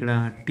 ఏముంది ఇక్కడ,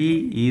 T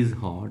is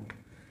hot,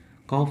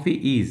 coffee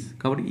is.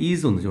 కాబట్టి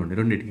ఈజ్ ఉంది చూడండి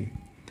రెండింటికి.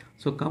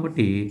 సో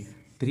కాబట్టి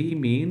 3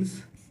 మీన్స్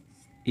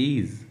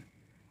ఈజ్.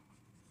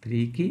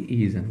 3కి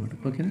ఈజ్ అనమాట.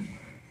 ఓకేనా,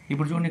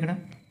 ఇప్పుడు చూడండి ఇక్కడ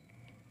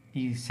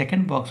ఈ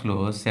సెకండ్ బాక్స్లో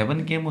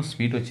 7కి ఏమో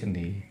స్వీట్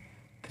వచ్చింది,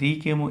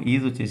 3కి ఏమో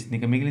ఈజ్ వచ్చేసింది.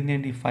 ఇంకా మిగిలింది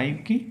ఏంటి?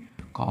 5కి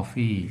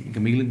కాఫీ. ఇంకా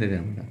మిగిలింది అదే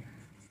అనమాట,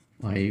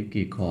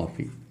 5కి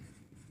కాఫీ.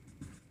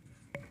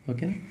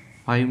 ఓకేనా,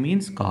 5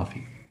 మీన్స్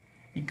కాఫీ.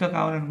 ఇంకా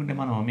కావాలనుకుంటే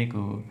మనం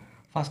మీకు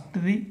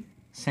ఫస్ట్ది,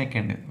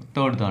 సెకండ్,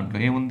 థర్డ్ దాంట్లో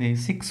ఏముంది?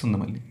 6 ఉంది.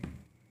 మళ్ళీ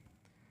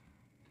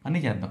అన్నీ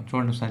చేద్దాం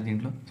చూడండి ఒకసారి.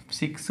 దీంట్లో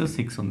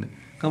 6 ఉంది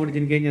కాబట్టి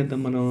దీనికి ఏం చేద్దాం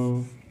మనం?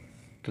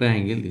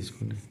 ట్రయాంగిల్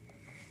తీసుకోండి.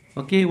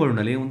 ఒకే వర్డ్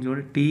ఉండాలి. ఏముంది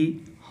చూడండి, టీ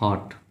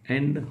హాట్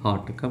అండ్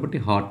హాట్ కాబట్టి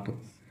హాట్.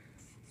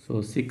 సో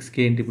 6కి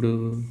ఏంటి ఇప్పుడు?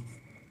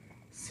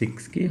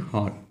 6కి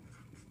హాట్,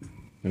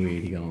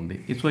 వేడిగా ఉంది.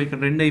 సో ఇక్కడ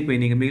 2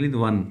 అయిపోయినాయి. ఇంకా మిగిలింది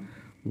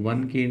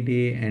 1కి ఏంటి?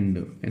 అండ్.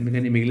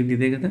 ఎందుకని మిగిలింది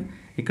ఇదే కదా.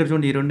 ఇక్కడ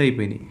చూడండి ఈ 2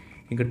 అయిపోయినాయి.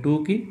 ఇంకా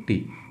 2కి టీ.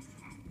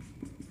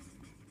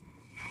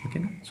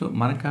 ఓకేనా. సో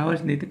మనకు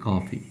కావాల్సింది అయితే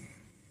కాఫీ.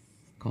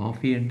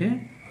 కాఫీ అంటే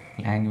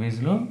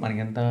లాంగ్వేజ్లో మనకి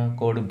ఎంత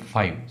కోడ్?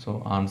 5. సో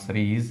ఆన్సర్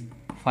ఈజ్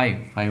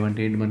 5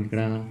 అంటే ఏంటి మనకి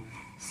ఇక్కడ?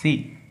 సి.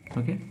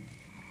 ఓకే,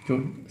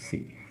 చూడండి సి.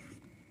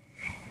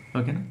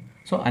 ఓకేనా.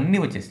 సో అన్నీ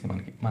వచ్చేస్తాయి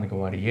మనకి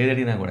వాడు ఏది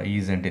అడిగినా కూడా.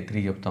 ఈజ్ అంటే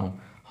 3 చెప్తాం,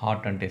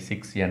 హాట్ అంటే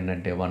 6, ఎన్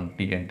అంటే 1,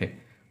 టీ అంటే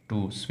 2,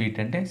 స్వీట్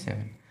అంటే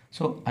 7.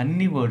 సో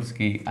అన్ని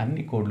వర్డ్స్కి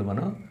అన్ని కోడ్లు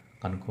మనం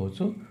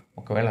కనుక్కోవచ్చు.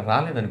 ఒకవేళ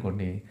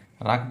రాలేదనుకోండి,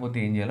 రాకపోతే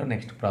ఏం చేయాలో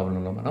నెక్స్ట్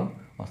ప్రాబ్లంలో మనం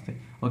వస్తాయి.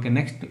 ఓకే,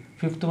 నెక్స్ట్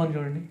 5th వన్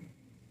చూడండి.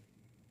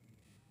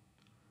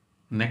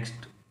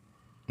 నెక్స్ట్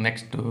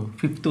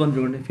 5th వన్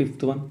చూడండి.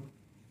 5th one,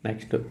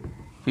 next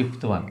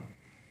 5th one.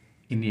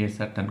 In a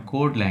certain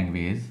code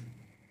language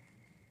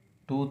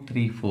 2,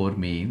 3, 4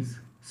 means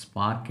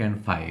spark and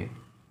fire.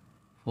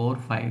 4,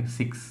 5,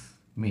 6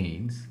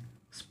 means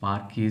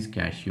spark is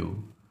cashew.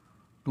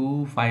 2,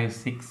 5,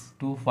 6,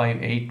 2, 5,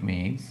 8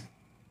 means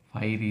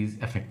fire is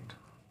effect.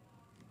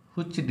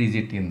 Which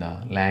digit in the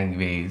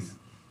language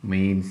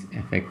means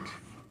effect?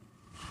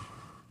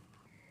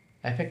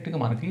 ఎఫెక్ట్గా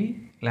మనకి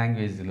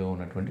లాంగ్వేజ్లో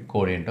ఉన్నటువంటి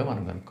code ఏంటో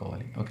మనం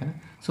కనుక్కోవాలి. ఓకేనా.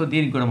 So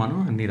దీనికి కూడా మనం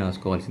అన్నీ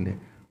రాసుకోవాల్సిందే.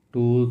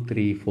 2,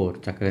 3, 4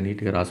 చక్కగా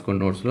నీట్గా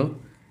రాసుకోండి. నోట్స్లో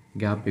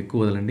గ్యాప్ ఎక్కువ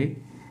వదలండి.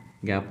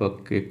 గ్యాప్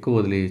ఎక్కువ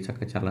వదిలి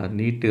చక్కగా చాలా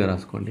నీట్గా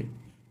రాసుకోండి.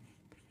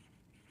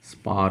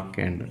 స్పార్క్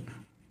అండ్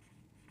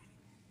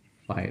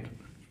ఫైర్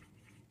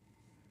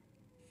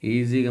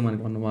ఈజీగా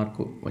మనకి 1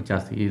 మార్కు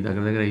వచ్చేస్తాయి. ఈ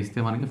దగ్గర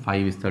ఇస్తే మనకి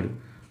 5 ఇస్తాడు.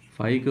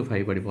 5కి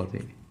 5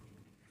 పడిపోతాయి.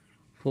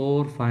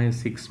 4, 5,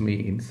 6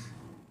 means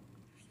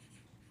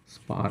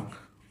spark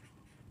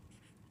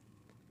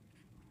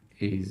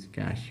is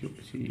cashew.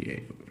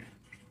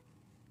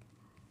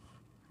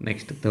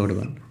 Next, third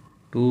one.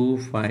 2,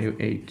 5,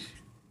 8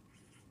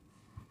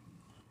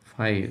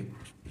 fire.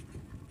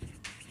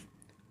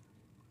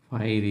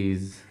 Fire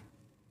is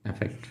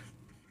effect.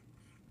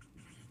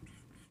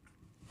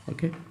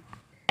 Okay.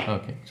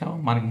 So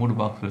మనకి 3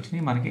 బాక్సులు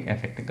వచ్చినాయి. మనకి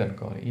ఎఫెక్ట్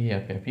కనుక్కోవాలి.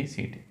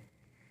 EFFECT.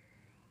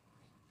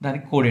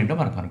 దానికి కోడ్ ఏంటో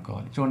మనం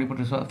కనుక్కోవాలి. చూడండి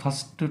ఇప్పుడు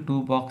ఫస్ట్ 2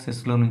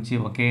 బాక్సెస్లో నుంచి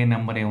ఒకే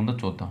నెంబర్ ఏముందో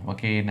చూద్దాం.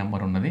 ఒకే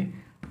నెంబర్ ఉన్నది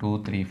 2,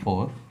 3,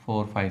 4,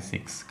 4, 5,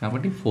 6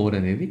 కాబట్టి 4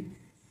 అనేది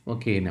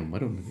ఒకే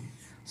నెంబర్ ఉన్నది.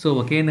 సో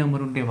ఒకే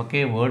నెంబర్ ఉంటే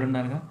ఒకే వర్డ్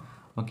ఉండాలిగా.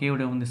 ఒకే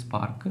వర్డ్ ఏముంది?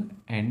 Spark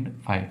and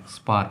fire.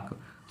 Spark.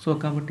 So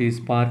కాబట్టి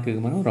స్పార్క్కి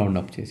మనం రౌండ్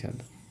అప్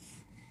చేసేద్దాం.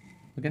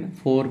 ఓకేనా.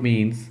 4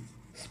 మీన్స్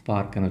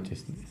స్పార్క్ అని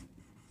వచ్చేసింది.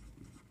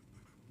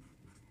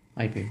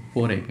 అయిపోయింది,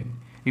 4 అయిపోయింది.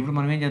 ఇప్పుడు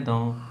మనం ఏం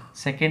చేద్దాం?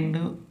 సెకండ్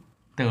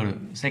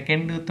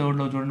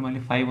థర్డ్లో చూడండి మళ్ళీ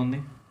 5 ఉంది.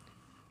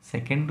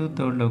 సెకండ్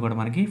థర్డ్లో కూడా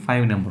మనకి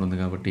 5 నెంబర్ ఉంది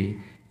కాబట్టి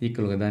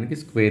ఈక్వల్గా దానికి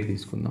స్క్వేర్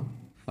తీసుకుందాం.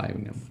 5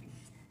 నెంబర్.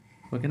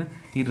 ఓకేనా.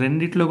 ఈ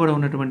రెండిట్లో కూడా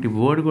ఉన్నటువంటి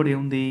వర్డ్ కూడా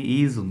ఏముంది?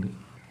 ఈజ్ ఉంది.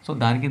 సో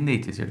దాని కింద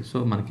ఇచ్చేసాడు. సో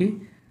మనకి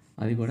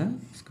అది కూడా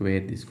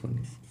స్క్వేర్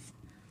తీసుకోండి.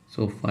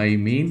 సో 5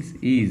 మీన్స్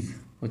ఈజ్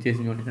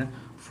వచ్చేసింది. చూడండి ఇక్కడ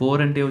 4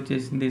 అంటే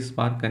వచ్చేసింది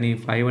స్పార్క్ అని,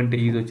 5 అంటే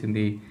ఈజ్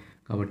వచ్చింది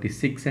కాబట్టి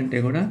 6 అంటే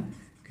కూడా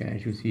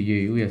క్యాష్యూ,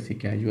 CAUSC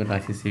క్యాజువల్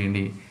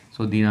రాసేసేయండి.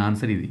 సో దీని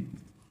ఆన్సర్ ఇది.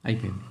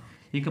 అయిపోయింది.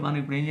 ఇక మనం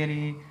ఇప్పుడు ఏం చేయాలి?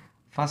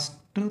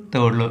 ఫస్ట్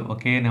థర్డ్లో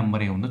ఒకే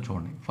నెంబర్ ఏముందో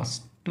చూడండి.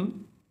 ఫస్ట్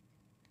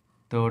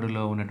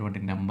థర్డ్లో ఉన్నటువంటి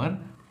నెంబర్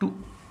 2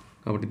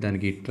 కాబట్టి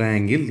దానికి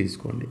ట్రయాంగిల్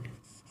తీసుకోండి.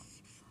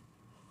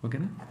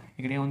 ఓకేనా.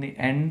 ఇక్కడ ఏముంది?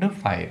 And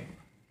fire.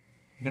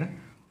 ఇక్కడ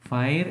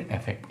ఫైర్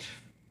ఎఫెక్ట్.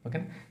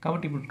 ఓకేనా.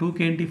 కాబట్టి ఇప్పుడు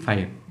 2కి ఏంటి?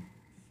 ఫైర్.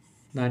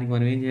 దానికి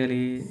మనం ఏం చేయాలి?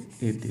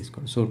 ఇది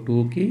తీసుకోండి. సో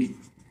 2కి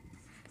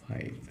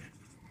 5.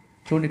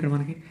 చూడండి ఇక్కడ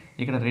మనకి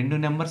ఇక్కడ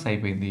 2 నెంబర్స్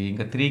అయిపోయింది.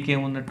 ఇంకా 3కి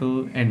ఏమున్నట్టు?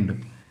 ఎండ్.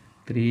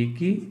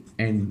 3కి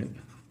ఎండ్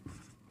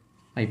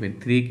అయిపోయింది.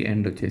 3కి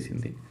ఎండ్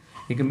వచ్చేసింది.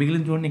 ఇక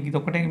మిగిలింది చూడండి, ఇది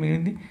ఒకటే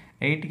మిగిలింది.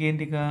 8కి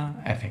ఏంటిగా?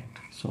 ఎఫెక్ట్.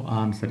 సో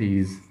ఆన్సర్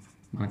ఈజ్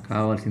మనకు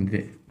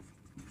కావాల్సిందే.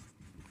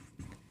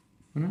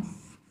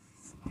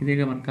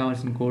 ఇదేగా మనకు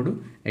కావాల్సిన కోడ్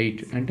 8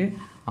 అంటే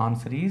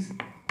ఆన్సర్ ఈజ్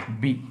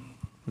బి.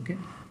 ఓకే.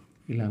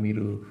 ఇలా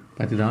మీరు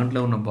ప్రతి దాంట్లో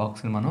ఉన్న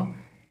బాక్స్ని మనం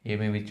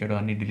ఏమేమి ఇచ్చాడో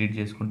అన్నీ డిలీట్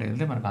చేసుకుంటే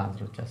వెళ్తే మనకు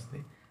ఆన్సర్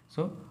వచ్చేస్తుంది.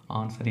 So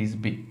answer is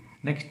B.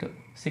 Next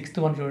 6th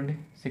one చూడండి.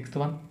 6th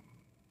వన్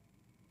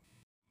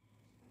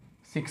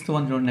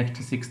చూడండి. నెక్స్ట్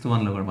 6th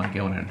వన్లో కూడా మనకి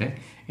ఏమన్నాయంటే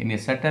in a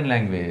certain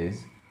language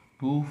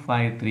 2,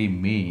 5, 3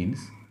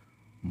 means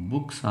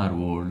books are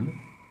old.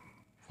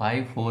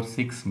 5, 4,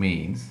 6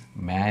 means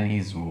man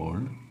is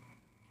old.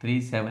 3,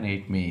 7,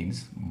 8 means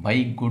buy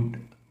good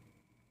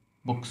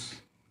books.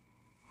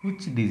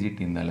 Which digit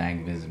in the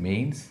language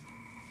means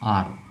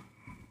are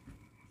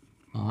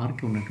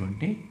ఆర్కి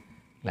ఉన్నటువంటి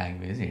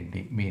language ఏంటి,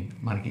 main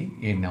మనకి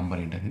ఏ number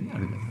ఏంటి అనేది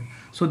అడుగుతారు.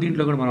 సో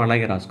దీంట్లో కూడా మనం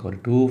అలాగే రాసుకోవాలి.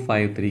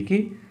 253కి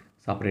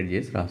సపరేట్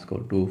చేసి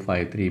రాసుకోవాలి.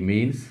 253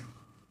 means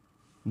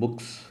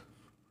books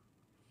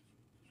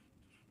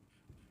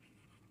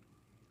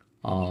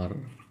are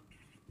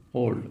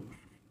old.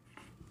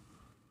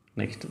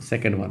 Next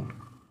second one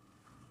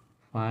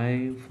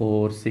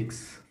 546.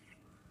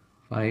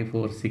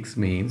 546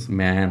 means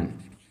man.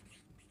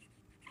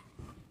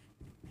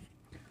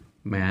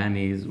 Man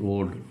is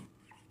old.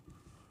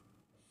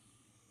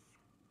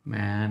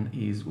 Man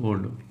is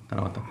old.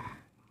 తర్వాత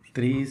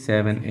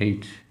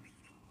 378.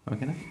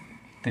 ఓకేనా,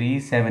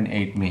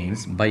 378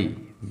 means buy.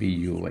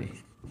 BUY.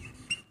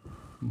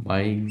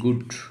 Buy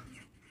good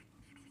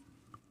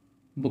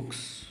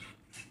books.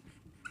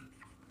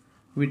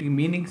 వీటికి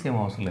మీనింగ్స్ ఏం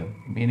అవసరం లేదు,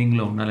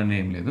 మీనింగ్లో ఉండాలని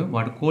ఏం లేదు,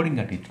 వాడు కోడింగ్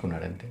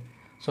అట్టించుకున్నాడు అంతే.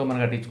 సో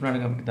మనకు అట్టించుకున్నాడు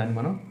కాబట్టి దాన్ని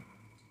మనం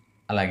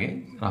అలాగే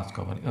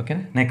రాసుకోవాలి.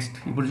 ఓకేనా. నెక్స్ట్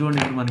ఇప్పుడు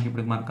చూడండి,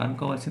 ఇప్పుడు మనకు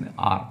కనుక్కోవాల్సింది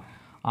ఆర్.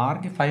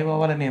 ఆర్కి 5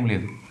 అవ్వాలని ఏం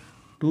లేదు,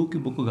 2కి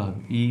బుక్ కాదు,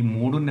 ఈ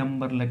 3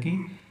 నెంబర్లకి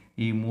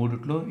ఈ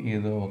మూడిట్లో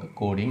ఏదో ఒక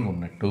కోడింగ్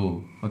ఉన్నట్టు.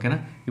 ఓకేనా.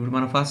 ఇప్పుడు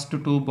మనం ఫస్ట్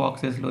 2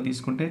 బాక్సెస్లో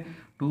తీసుకుంటే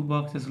 2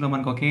 బాక్సెస్లో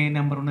మనకు ఒకే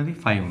నెంబర్ ఉన్నది,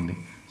 5 ఉంది.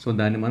 సో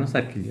దాన్ని మనం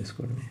సర్కిల్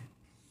చేసుకోవడమే.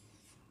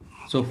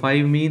 So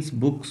 5 means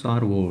books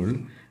are old,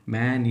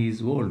 man is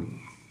old.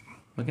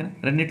 ఓకేనా.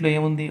 రెండిట్లో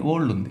ఏముంది,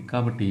 ఓల్డ్ ఉంది,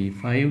 కాబట్టి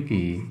 5కి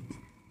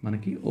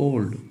మనకి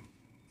ఓల్డ్.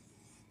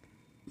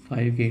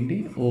 5కి ఏంటి,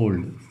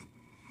 ఓల్డ్.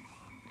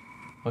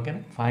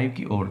 ఓకేనా,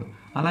 5కి ఓల్డ్.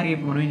 అలాగే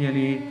ఇప్పుడు మనం ఏం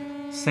చేయాలి,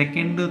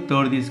 సెకండ్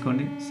థర్డ్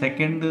తీసుకోండి.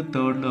 సెకండ్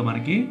థర్డ్లో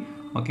మనకి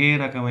ఒకే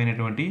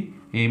రకమైనటువంటి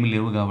ఏమి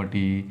లేవు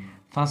కాబట్టి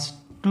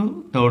ఫస్ట్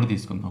థర్డ్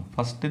తీసుకుందాం.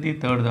 ఫస్ట్ది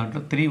థర్డ్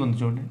దాంట్లో 3 ఉంది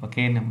చూడండి,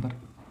 ఒకే నెంబర్.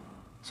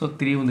 సో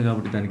 3 ఉంది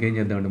కాబట్టి దానికి ఏం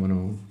చేద్దామంటే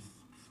మనం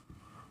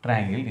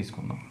ట్రయాంగిల్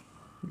తీసుకుందాం.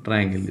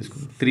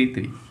 3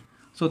 3.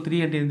 సో 3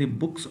 అంటే ఏంటి,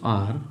 books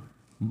are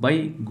by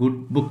good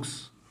books.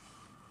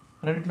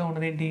 రెండిట్లో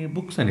ఉన్నది ఏంటి,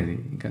 బుక్స్ అనేది.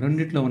 ఇంకా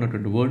రెండిట్లో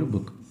ఉన్నటువంటి వర్డ్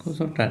బుక్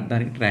కోసం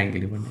దానికి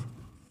ట్రయాంగిల్ ఇవ్వండి.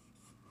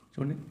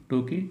 చూడండి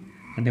 2కి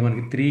అంటే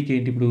మనకి 3కి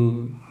ఏంటి, ఇప్పుడు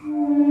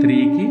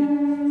 3కి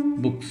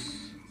బుక్స్.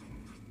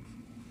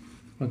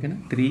 ఓకేనా,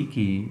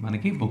 3కి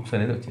మనకి బుక్స్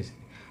అనేది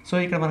వచ్చేసింది. సో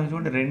ఇక్కడ మనకి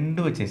చూడండి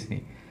 2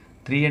 వచ్చేసినాయి.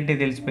 3 అంటే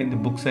తెలిసిపోయింది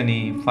బుక్స్ అని,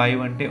 5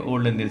 అంటే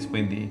ఓల్డ్ అని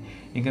తెలిసిపోయింది.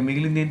 ఇంకా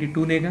మిగిలింది ఏంటి,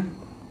 2నేగా,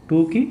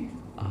 2కి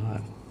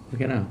ఆర్.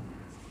 ఓకేనా,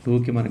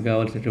 2కి మనకు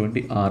కావాల్సినటువంటి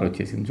ఆర్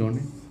వచ్చేసింది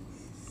చూడండి.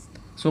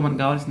 సో మనకు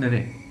కావాల్సింది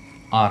అదే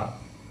ఆర్.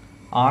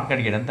 ఆర్కి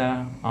అడిగాడు ఎంత,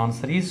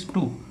 ఆన్సర్ ఈజ్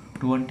 2.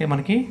 2 అంటే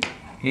మనకి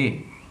ఏ,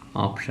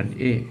 ఆప్షన్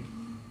ఏ.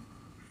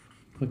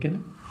 ఓకేనా.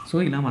 సో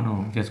ఇలా మనం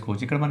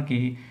చేసుకోవచ్చు. ఇక్కడ మనకి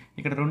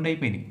ఇక్కడ 2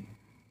 అయిపోయినాయి.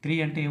 3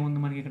 అంటే ఏముంది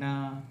మనకి ఇక్కడ,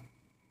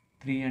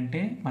 3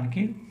 అంటే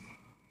మనకి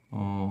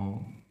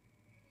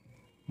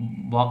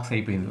బాక్స్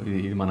అయిపోయింది,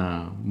 ఇది మన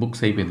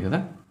బుక్స్ అయిపోయింది కదా.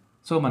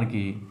 సో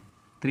మనకి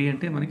 3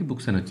 అంటే మనకి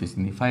బుక్స్ అని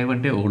వచ్చేసింది, 5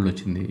 అంటే ఓల్డ్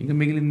వచ్చింది. ఇంకా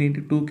మిగిలింది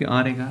ఏంటి, 2కి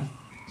ఆరేగా.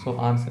 So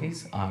answer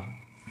is are,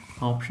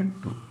 option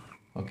 2.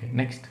 Okay.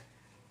 Next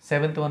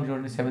 7th one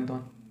చూడండి. 7th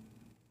one,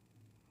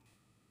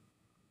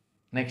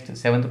 next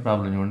 7th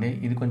problem చూడండి.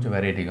 ఇది కొంచెం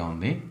వెరైటీగా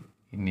ఉంది.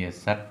 In a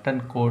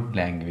certain code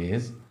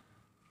language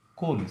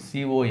cool,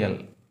 COL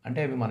అంటే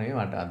అవి మనం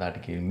ఏమంట,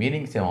 దాటికి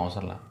మీనింగ్స్ ఏం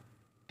అవసరంలా.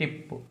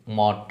 Tip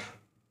mat,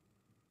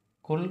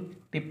 కుల్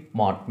tip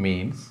mat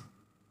means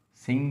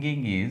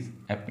singing is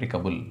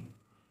applicable.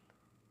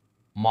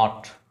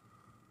 Mat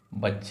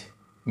buzz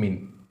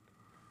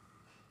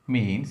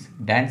means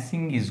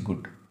dancing is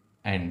good.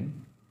 And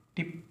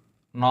tip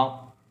not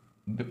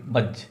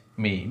buzz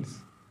means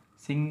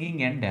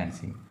singing and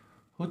dancing.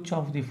 Which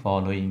of the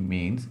following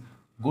means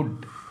good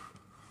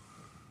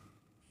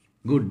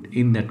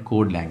in that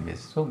code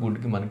language. So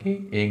గుడ్కి మనకి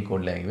ఏం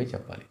code language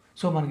చెప్పాలి.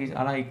 So మనకి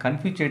అలా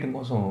confuse చేయడం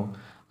కోసం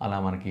అలా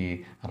మనకి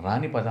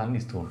రాని పదాలను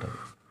ఇస్తూ ఉంటారు.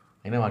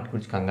 అయినా వాటి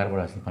గురించి కంగారు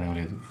పడాల్సిన పని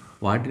లేదు,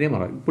 వాటినే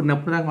మనం ఇప్పుడు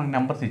దాకా మనకి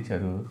నెంబర్స్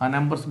ఇచ్చారు, ఆ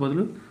నెంబర్స్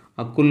బదులు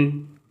ఆ కుల్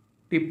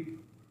టిప్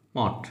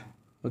మాట్.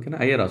 ఓకేనా,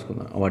 అయ్యే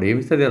రాసుకుందాం. వాడు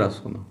ఏమిస్తే అదే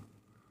రాసుకుందాం.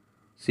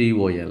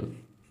 COL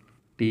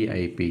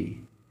TIP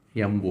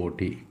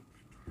MOT.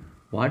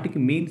 వాటికి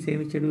మీన్స్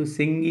ఏమి ఇచ్చాడు,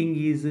 singing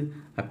is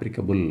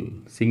applicable.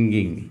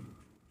 Singing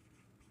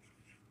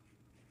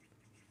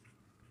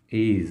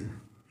is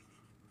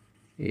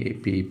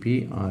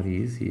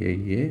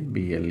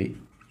APPRECAABLE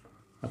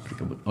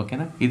applicable.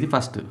 ఓకేనా, ఇది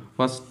ఫస్ట్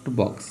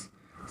బాక్స్.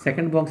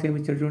 సెకండ్ బాక్స్ ఏమి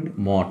ఇచ్చాడు చూడండి,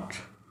 మాట్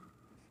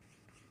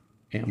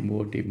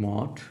MOT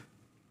mat.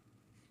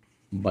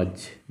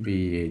 Buzz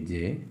BAJ.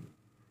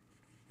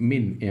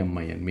 Min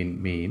MIN min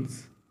means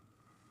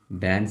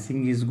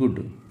dancing is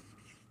good.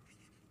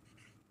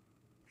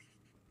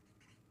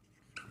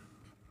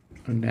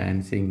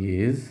 Dancing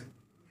is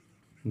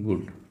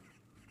good.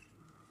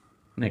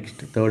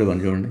 Next third one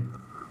చూడండి.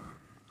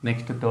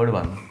 Next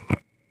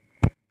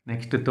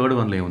third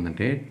వన్లో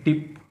ఏముందంటే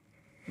టిప్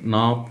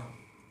నాప్.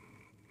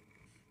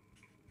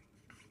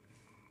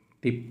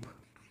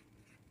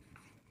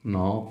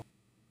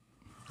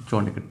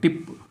 చూడండి ఇక్కడ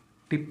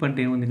టిప్ అంటే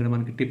ఏముంది ఇక్కడ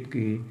మనకి,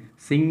 టిప్కి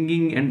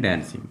సింగింగ్ అండ్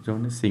డాన్సింగ్.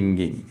 చూడండి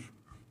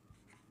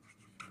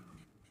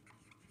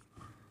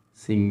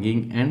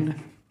సింగింగ్ అండ్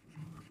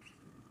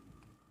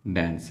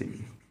డాన్సింగ్.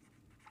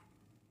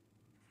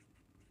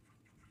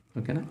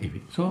 ఓకేనా? ఇవి.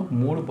 సో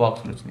 3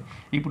 బాక్సులు వచ్చినాయి.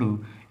 ఇప్పుడు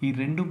ఈ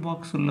 2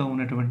 బాక్సుల్లో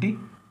ఉన్నటువంటి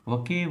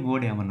ఒకే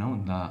వర్డ్ ఏమన్నా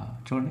ఉందా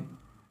చూడండి.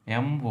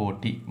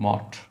 MOT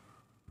mart.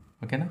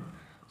 ఓకేనా?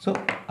 సో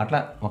అట్లా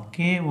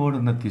ఒకే వర్డ్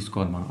ఉన్నది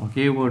తీసుకోవాలి మనం.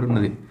 ఒకే వర్డ్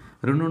ఉన్నది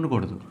 2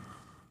 ఉండకూడదు.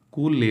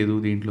 కూల్ లేదు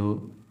దీంట్లో,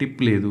 టిప్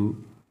లేదు,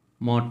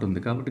 మార్ట్ ఉంది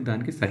కాబట్టి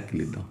దానికి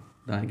సర్కిల్ ఇద్దాం.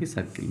 దానికి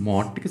సర్కిల్,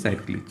 మార్ట్కి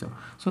సర్కిల్ ఇచ్చాం.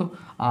 సో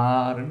ఆ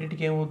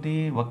రెండింటికి ఏమవుతుంది,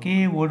 ఒకే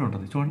వర్డ్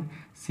ఉంటుంది చూడండి.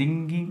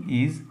 Singing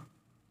is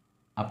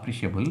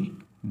appreciable,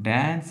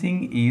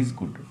 dancing is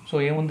good. So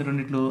ఏముంది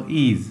రెండిట్లో,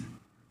 ఈజ్.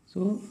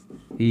 సో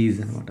ఈజ్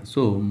అనమాట.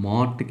 సో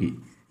మార్ట్కి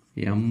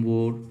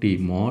ఎంఓటి,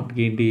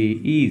 మార్ట్కి ఏంటి,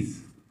 is.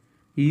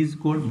 Is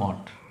code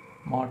mart,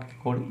 మార్ట్కి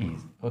code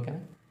is.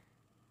 ఓకేనా?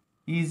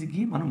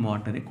 ఈజ్కి మనం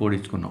మార్ట్ అనే కోడ్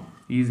ఇచ్చుకున్నాం.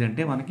 ఈజ్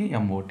అంటే మనకి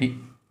ఎంఓటి.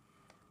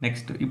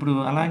 నెక్స్ట్ ఇప్పుడు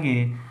అలాగే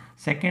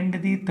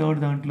సెకండ్ది థర్డ్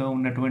దాంట్లో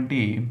ఉన్నటువంటి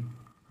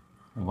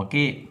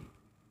ఒకే,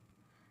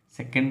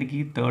 సెకండ్కి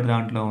థర్డ్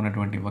దాంట్లో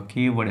ఉన్నటువంటి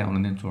ఒకే వర్డ్ ఏమైనా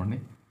ఉందని చూడండి.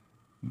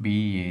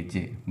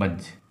 బిఏజే,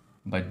 బజ్.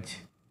 బజ్.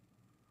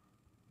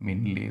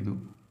 మిన్ లేదు.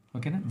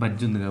 ఓకేనా?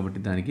 బజ్ ఉంది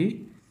కాబట్టి దానికి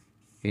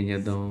ఏం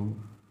చేద్దాం,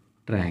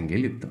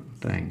 ట్రయాంగిల్ ఇద్దాం.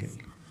 ట్రయాంగిల్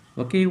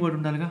ఒకే వర్డ్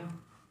ఉండాలిగా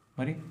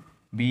మరి.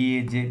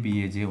 బిఏజే,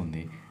 బిఏజే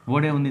ఉంది.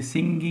 వర్డ్ ఏముంది,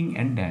 singing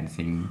and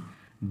dancing.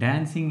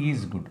 Dancing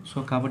is good. So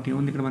కాబట్టి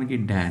ఏముంది ఇక్కడ మనకి,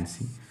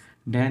 డాన్సింగ్.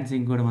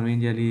 డాన్సింగ్ కూడా మనం ఏం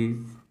చేయాలి,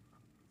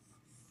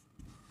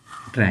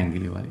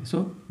 ట్రయాంగిల్ ఇవ్వాలి. So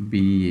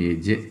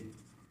బిఏజే,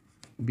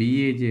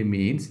 బిఏజే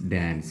means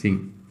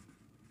dancing.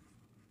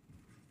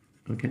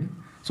 ఓకేనా?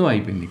 సో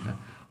అయిపోయింది. ఇక్కడ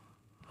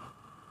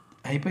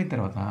అయిపోయిన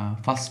తర్వాత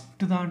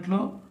ఫస్ట్ దాంట్లో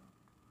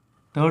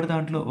థర్డ్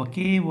దాంట్లో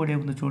ఒకే వర్డ్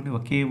ఏముందో చూడండి.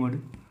 ఒకే వర్డ్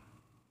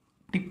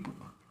టిప్.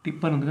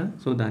 టిప్ అని ఉంది కదా.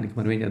 సో దానికి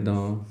మనం ఏం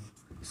చేద్దాం,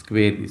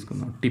 స్క్వేర్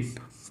తీసుకుందాం. టిప్.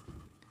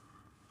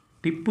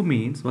 టిప్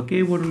మీన్స్ ఒకే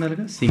వర్డ్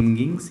ఉండాలిగా.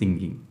 Singing,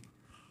 singing.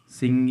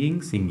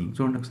 Singing, singing.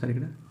 చూడండి ఒకసారి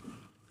ఇక్కడ,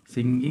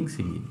 సింగింగ్,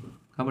 సింగింగ్.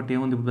 కాబట్టి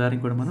ఏముంది,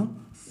 దానికి కూడా మనం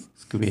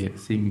స్క్వేర్.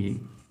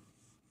 సింగింగ్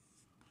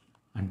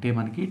అంటే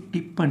మనకి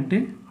టిప్ అంటే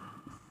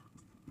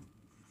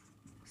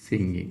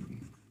సింగింగ్.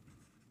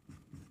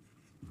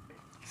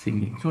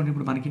 సింగింగ్. చూడండి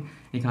ఇప్పుడు మనకి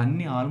ఇక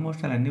అన్నీ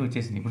ఆల్మోస్ట్ అన్నీ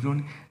వచ్చేసింది. ఇప్పుడు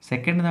చూడండి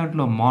సెకండ్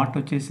దాంట్లో మార్ట్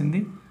వచ్చేసింది,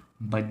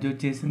 బజ్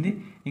వచ్చేసింది.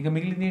 ఇంకా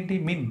మిగిలింది ఏంటి,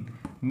 మిన్.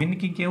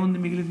 మిన్కి ఇంకేముంది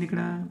మిగిలింది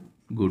ఇక్కడ,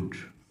 గుడ్.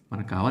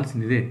 మనకు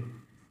కావాల్సింది ఇదే,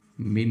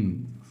 మిన్,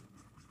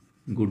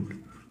 గుడ్.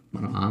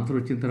 మన ఆన్సర్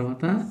వచ్చిన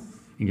తర్వాత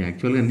ఇంక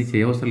యాక్చువల్గా అన్నీ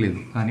చేయవసరం లేదు,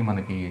 కానీ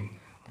మనకి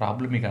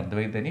ప్రాబ్లం మీకు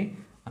అర్థమైందని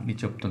అన్నీ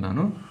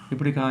చెప్తున్నాను.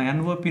 ఇప్పుడు ఇక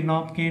ఎన్ఓపి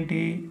నాప్కి ఏంటి,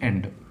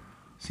 ఎండ్.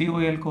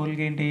 సిఓఎల్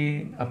కోల్కి ఏంటి,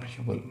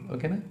 అప్రిషియబుల్.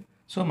 ఓకేనా?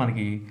 సో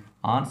మనకి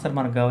ఆన్సర్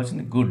మనకు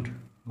కావాల్సింది గుడ్.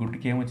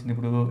 గుడ్కి ఏమొచ్చింది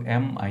ఇప్పుడు,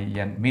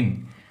 ఎంఐఎన్, మిన్.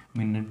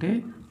 మిన్ అంటే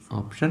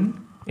ఆప్షన్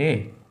ఏ.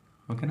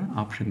 ఓకేనా?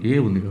 ఆప్షన్ ఏ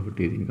ఉంది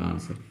కాబట్టి దీనికి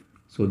ఆన్సర్.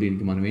 సో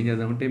దీనికి మనం ఏం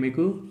చేద్దామంటే,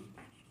 మీకు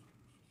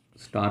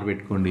స్టార్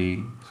పెట్టుకోండి.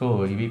 సో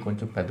ఇవి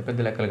కొంచెం పెద్ద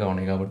పెద్ద లెక్కలుగా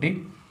ఉన్నాయి కాబట్టి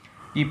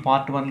ఈ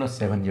పార్ట్ 1లో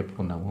 7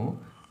 చెప్పుకుందాము.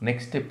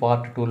 నెక్స్ట్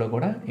పార్ట్ 2లో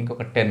కూడా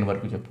ఇంకొక 10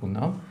 వరకు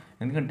చెప్పుకుందాం.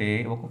 ఎందుకంటే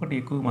ఒక్కొక్కటి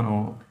ఎక్కువ మనం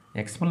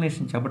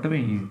ఎక్స్ప్లెనేషన్ చెప్పటమే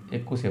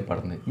ఎక్కువసేపు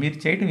పడుతుంది. మీరు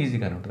చేయటం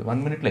ఈజీగానే ఉంటుంది.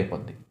 1 మినిట్లో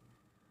అయిపోద్ది.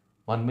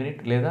 1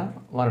 మినిట్ లేదా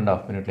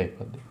 1.5 మినిట్లో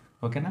అయిపోద్ది.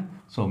 ఓకేనా?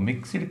 సో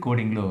మిక్స్డ్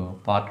కోడింగ్లో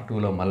పార్ట్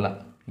 2లో మళ్ళీ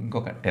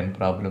ఇంకొక 10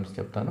 ప్రాబ్లమ్స్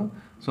చెప్తాను.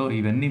 సో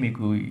ఇవన్నీ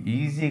మీకు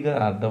ఈజీగా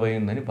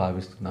అర్థమైందని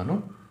భావిస్తున్నాను.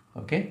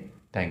 Okay,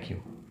 thank you.